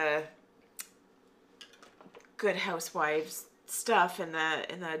 like the Good Housewives stuff in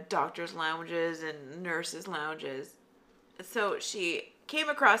the doctors' lounges and nurses' lounges. So she came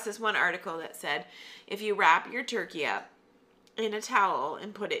across this one article that said, if you wrap your turkey up in a towel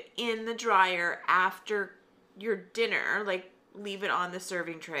and put it in the dryer after your dinner, like leave it on the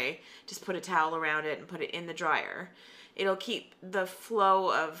serving tray, just put a towel around it and put it in the dryer. It'll keep the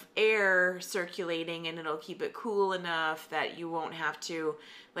flow of air circulating and it'll keep it cool enough that you won't have to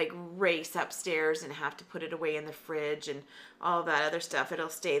like race upstairs and have to put it away in the fridge and all that other stuff. It'll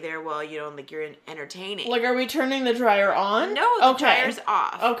stay there while you know, like you're entertaining. Like, are we turning the dryer on? No, the dryer's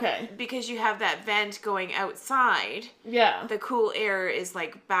off. Okay. Because you have that vent going outside. Yeah. The cool air is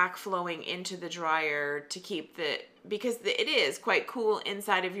like backflowing into the dryer to keep because it is quite cool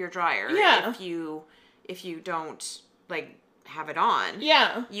inside of your dryer. Yeah. If you don't like have it on.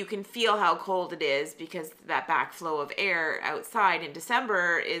 Yeah. You can feel how cold it is because that backflow of air outside in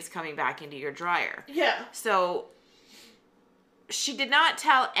December is coming back into your dryer. Yeah. So she did not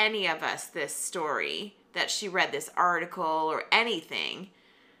tell any of us this story, that she read this article or anything.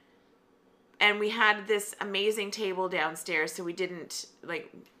 And we had this amazing table downstairs, so we didn't,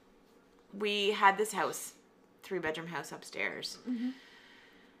 like, we had this house, 3-bedroom house upstairs. Mm-hmm.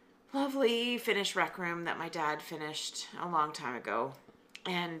 Lovely finished rec room that my dad finished a long time ago.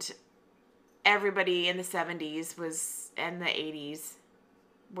 And everybody in the 70s and the 80s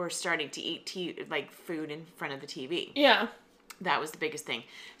were starting to eat food in front of the TV. Yeah. That was the biggest thing.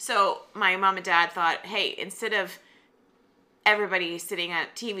 So my mom and dad thought, hey, instead of everybody sitting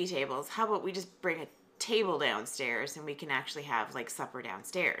at TV tables, how about we just bring a table downstairs and we can actually have like supper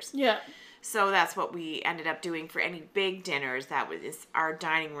downstairs. Yeah. So that's what we ended up doing for any big dinners. Our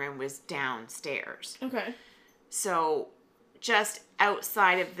dining room was downstairs. Okay. So just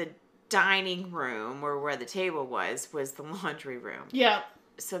outside of the dining room or where the table was the laundry room. Yeah.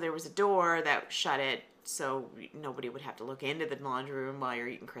 So there was a door that shut it so nobody would have to look into the laundry room while you're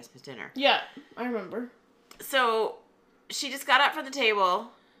eating Christmas dinner. Yeah, I remember. So she just got up from the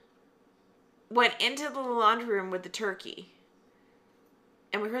table, went into the laundry room with the turkey,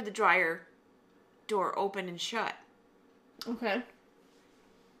 and we heard the dryer door open and shut. Okay. And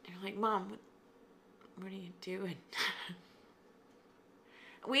we're like, Mom, what are you doing?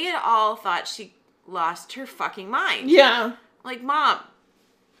 We had all thought she lost her fucking mind. Yeah. Like, Mom,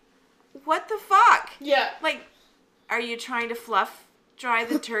 what the fuck? Yeah. Like, are you trying to fluff dry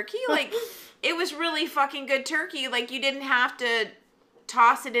the turkey? Like, it was really fucking good turkey. Like, you didn't have to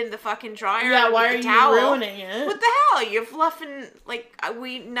toss it in the fucking dryer. Yeah, why are you ruining it? What the hell? You're fluffing, like,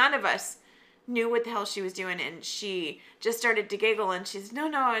 none of us knew what the hell she was doing, and she just started to giggle, and she's,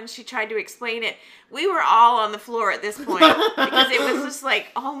 no, and she tried to explain it. We were all on the floor at this point, because it was just like,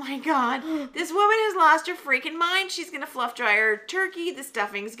 oh my God, this woman has lost her freaking mind. She's gonna fluff dry her turkey. The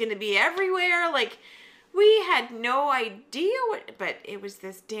stuffing's gonna be everywhere. Like, we had no idea but it was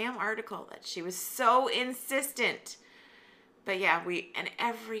this damn article that she was so insistent. But yeah, and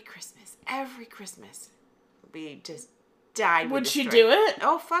every Christmas, we just died. Would the she story. do it?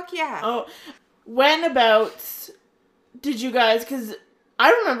 Oh, fuck yeah. Oh, when about did you guys, because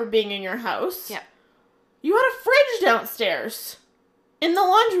I remember being in your house. Yeah. You had a fridge downstairs in the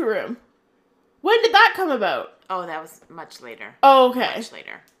laundry room. When did that come about? Oh, that was much later. Oh, okay. Much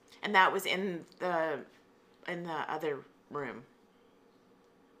later. And that was in the other room.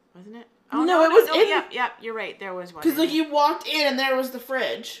 Wasn't it? Oh, No, it was in... Yep, you're right. There was one. Because, like, you walked in and there was the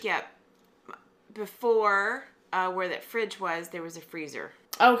fridge. Yep. Before where that fridge was, there was a freezer.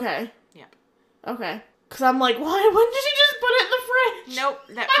 Okay. Yep. Okay. Because I'm like, why? When did you just put it in the fridge? Nope,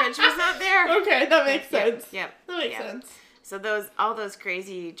 that fridge was not there. Okay, that makes sense. Yep. That makes sense. So all those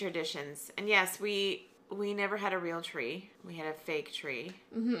crazy traditions. And yes, we never had a real tree. We had a fake tree.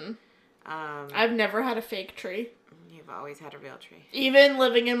 Mm-hmm. I've never had a fake tree. You've always had a real tree. Even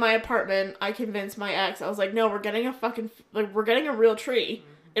living in my apartment, I convinced my ex. I was like, no, we're getting we're getting a real tree.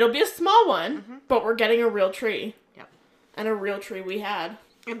 Mm-hmm. It'll be a small one, but we're getting a real tree. Yep. And a real tree we had.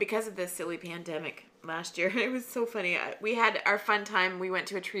 And because of this silly pandemic last year, it was so funny. We had our fun time. We went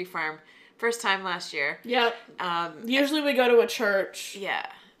to a tree farm. First time last year. Yep. Usually we go to a church. Yeah.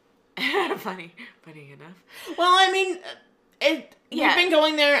 Funny enough. Well, I mean, we've been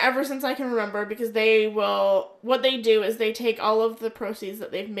going there ever since I can remember, because what they do is they take all of the proceeds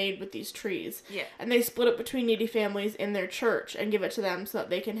that they've made with these trees. Yeah. And they split it between needy families in their church and give it to them so that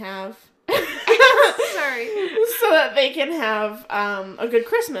they can have... Sorry. So that they can have a good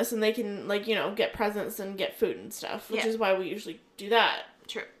Christmas and they can, get presents and get food and stuff, which is why we usually do that.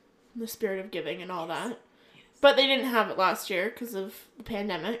 True. The spirit of giving and all that. Yes. But they didn't have it last year because of the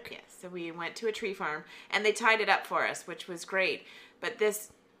pandemic. Yes, so we went to a tree farm and they tied it up for us, which was great. But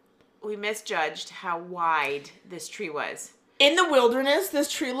we misjudged how wide this tree was. In the wilderness,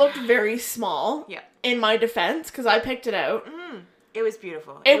 this tree looked very small. Yeah. In my defense, because I picked it out. It was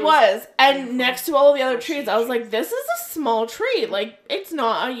beautiful. It was. And next to all of the other trees, I was like, this is a small tree. Like, it's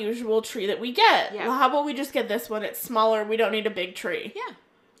not a usual tree that we get. Yeah. Well, how about we just get this one? It's smaller. We don't need a big tree. Yeah.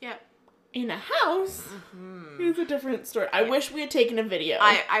 Yeah. In a house, it's a different story. I wish we had taken a video.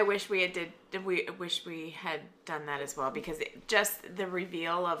 I wish we had done that as well, because just the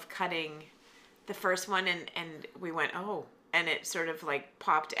reveal of cutting the first one and we went, oh, and it sort of like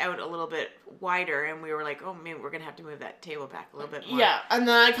popped out a little bit wider and we were like, oh man, we're going to have to move that table back a little bit more. Yeah, and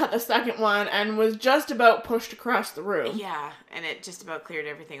then I cut the second one and was just about pushed across the room. Yeah, and it just about cleared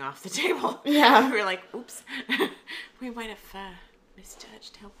everything off the table. Yeah. We were like, oops, we might have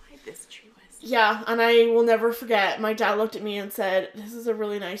misjudged how wide this tree was. Yeah, and I will never forget, my dad looked at me and said, this is a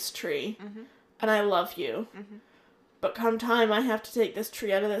really nice tree, and I love you. But come time I have to take this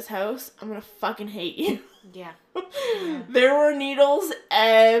tree out of this house, I'm gonna fucking hate you. Yeah. There were needles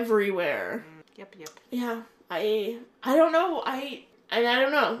everywhere. Yep. Yeah, I don't know. I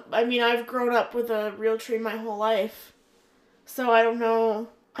don't know. I mean, I've grown up with a real tree my whole life, so I don't know.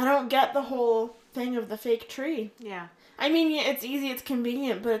 I don't get the whole thing of the fake tree. Yeah. I mean, it's easy, it's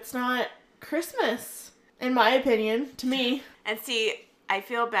convenient, but it's not Christmas, in my opinion, to me. And see, I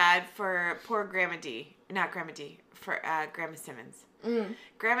feel bad for poor Grandma D. Not Grandma D. For Grandma Simmons.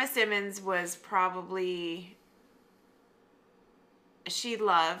 Grandma Simmons was probably... She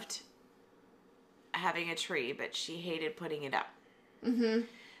loved having a tree, but she hated putting it up.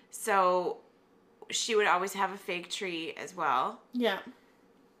 So she would always have a fake tree as well. Yeah.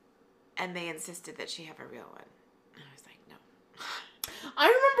 And they insisted that she have a real one. And I was like, no. I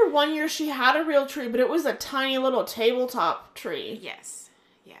remember one year she had a real tree, but it was a tiny little tabletop tree. Yes.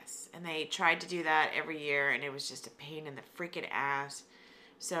 And they tried to do that every year, and it was just a pain in the freaking ass.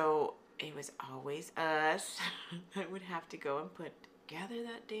 So it was always us that would have to go and gather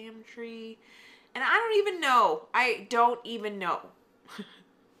that damn tree. And I don't even know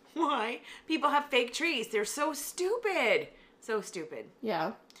why people have fake trees. They're so stupid. So stupid.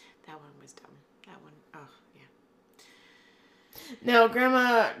 Yeah. That one was dumb. That one, oh, yeah. No,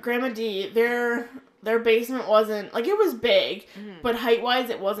 Grandma D, their basement wasn't, like, it was big, but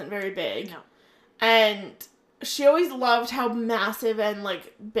height-wise it wasn't very big. No. And she always loved how massive and,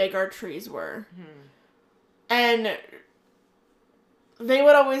 like, big our trees were. And they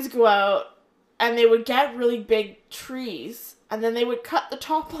would always go out, and they would get really big trees, and then they would cut the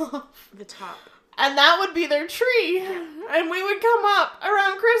top off. The top. And that would be their tree. Yeah. And we would come up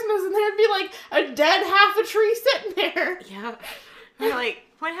around Christmas, and there'd be, like, a dead half a tree sitting there. Yeah. We're like,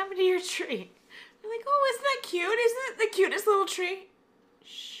 what happened to your tree? I'm like, oh, isn't that cute? Isn't it the cutest little tree?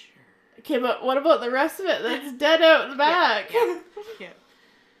 Sure. Okay, but what about the rest of it that's dead out in the back? Yeah,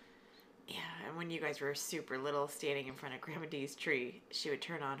 and when you guys were super little standing in front of Grandma D's tree, she would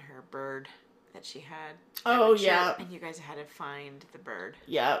turn on her bird that she had. Oh, That yeah. shirt, and you guys had to find the bird.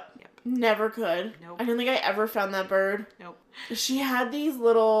 Yep. Yep. Never could. Nope. I don't think I ever found that bird. Nope. She had these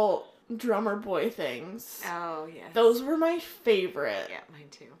little drummer boy things. Oh, yes. Those were my favorite. Yeah, mine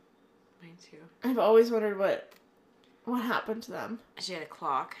too. Mine too. I've always wondered what happened to them. She had a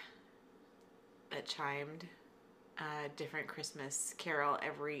clock that chimed a different Christmas carol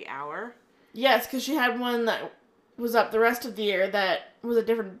every hour. Yes, because she had one that was up the rest of the year that was a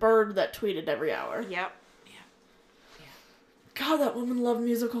different bird that tweeted every hour. Yep. God, that woman loved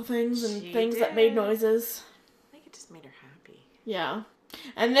musical things and She things that made did. noises. I think it just made her happy. Yeah.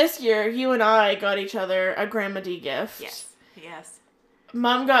 And this year, you and I got each other a Grandma D gift. Yes.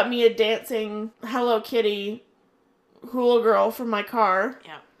 Mom got me a dancing Hello Kitty hula girl from my car.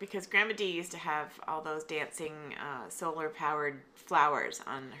 Yeah, because Grandma D used to have all those dancing solar-powered flowers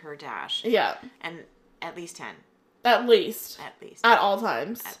on her dash. Yeah. And at least 10. At least. At least. At all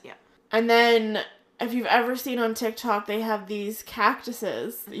times. Yeah. And then, if you've ever seen on TikTok, they have these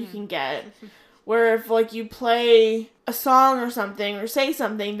cactuses that you can get. Where if, like, you play a song or something, or say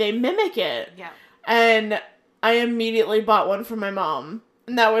something, they mimic it. Yeah. And I immediately bought one for my mom.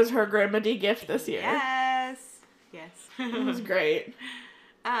 And that was her Grandma D gift this year. Yes. It was great.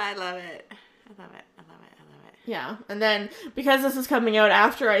 I love it. I love it. Yeah. And then, because this is coming out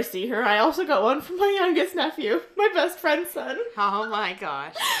after I see her, I also got one from my youngest nephew, my best friend's son. Oh my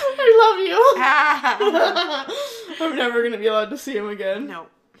gosh. I love you. I'm never going to be allowed to see him again. No.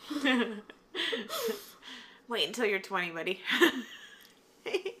 Wait until you're 20, buddy.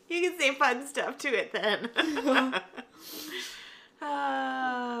 You can say fun stuff to it then.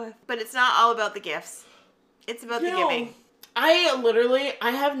 But it's not all about the gifts. It's about the giving. I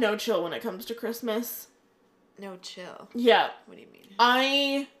have no chill when it comes to Christmas. No chill. Yeah. What do you mean?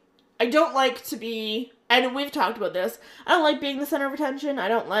 I don't like to be, and we've talked about this, I don't like being the center of attention. I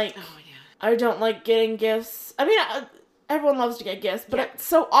don't like getting gifts. I mean, everyone loves to get gifts, but it's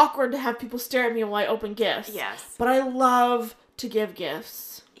so awkward to have people stare at me while I open gifts. Yes. But I love to give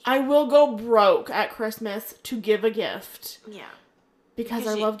gifts. I will go broke at Christmas to give a gift. Yeah. Because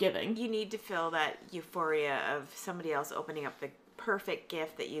I love giving. You need to feel that euphoria of somebody else opening up the perfect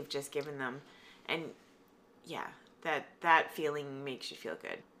gift that you've just given them. And yeah, that feeling makes you feel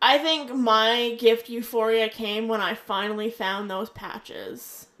good. I think my gift euphoria came when I finally found those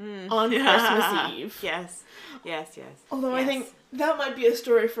patches on Christmas Eve. Yes. Although I think that might be a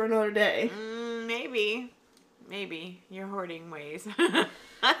story for another day. Maybe. Your hoarding ways.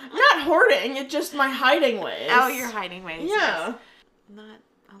 Not hoarding, it's just my hiding ways. Oh, your hiding ways. Yeah. Yes. Not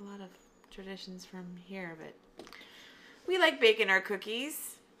a lot of traditions from here, but we like baking our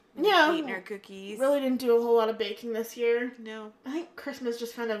cookies. Yeah. Eating our cookies. Really didn't do a whole lot of baking this year. No. I think Christmas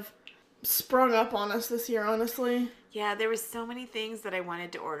just kind of sprung up on us this year, honestly. Yeah, there was so many things that I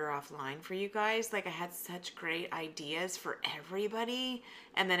wanted to order offline for you guys. Like, I had such great ideas for everybody.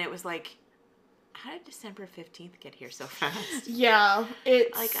 And then it was like, how did December 15th get here so fast? Yeah,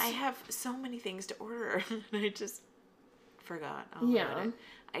 it's... Like, I have so many things to order. And I just forgot all about it.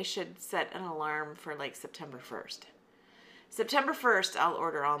 I should set an alarm for, like, September 1st. September 1st, I'll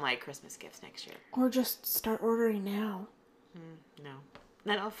order all my Christmas gifts next year. Or just start ordering now. No.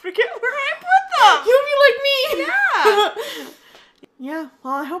 Then I'll forget where I put them. You'll be like me! Yeah. Yeah,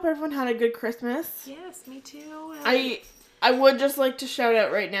 well, I hope everyone had a good Christmas. Yes, me too. I would just like to shout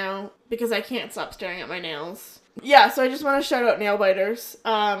out right now, because I can't stop staring at my nails. Yeah, so I just want to shout out Nail Biters.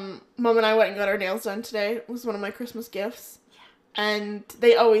 Mom and I went and got our nails done today. It was one of my Christmas gifts. Yeah. And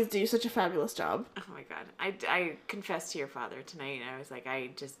they always do such a fabulous job. Oh my god. I confessed to your father tonight, and I was like,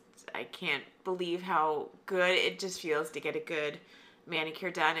 I can't believe how good it just feels to get a good manicure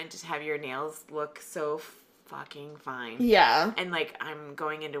done and just have your nails look so fucking fine. Yeah. And like, I'm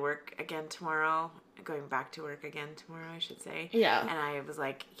going into work again tomorrow. Going back to work again tomorrow, I should say. Yeah. And I was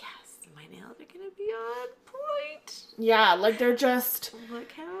like, yes, my nails are gonna be on point. Yeah, like they're just...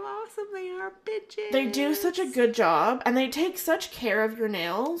 Look how awesome they are, bitches. They do such a good job, and they take such care of your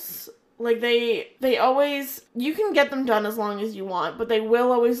nails. Like, they always... You can get them done as long as you want, but they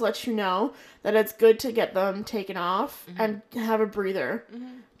will always let you know that it's good to get them taken off and have a breather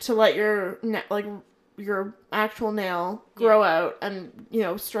to let your actual nail grow out and,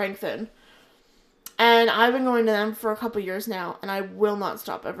 strengthen. And I've been going to them for a couple years now, and I will not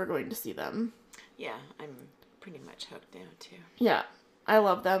stop ever going to see them. Yeah, I'm pretty much hooked now, too. Yeah, I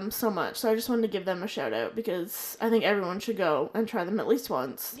love them so much. So I just wanted to give them a shout out, because I think everyone should go and try them at least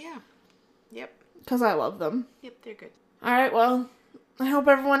once. Yeah. Yep. Because I love them. Yep, they're good. All right, well, I hope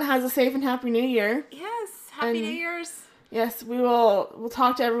everyone has a safe and happy New Year. Yes, Happy New Year's. Yes, we'll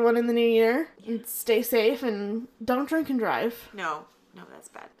talk to everyone in the new year. And stay safe and don't drink and drive. No, No, that's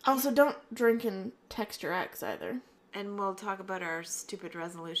bad. Also, don't drink and text your ex either. And we'll talk about our stupid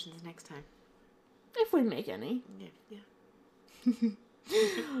resolutions next time. If we make any. Yeah.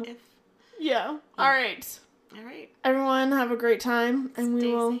 If. Yeah. All right. All right. Everyone have a great time, and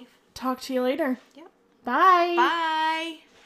we will safe. talk to you later. Yep. Bye. Bye.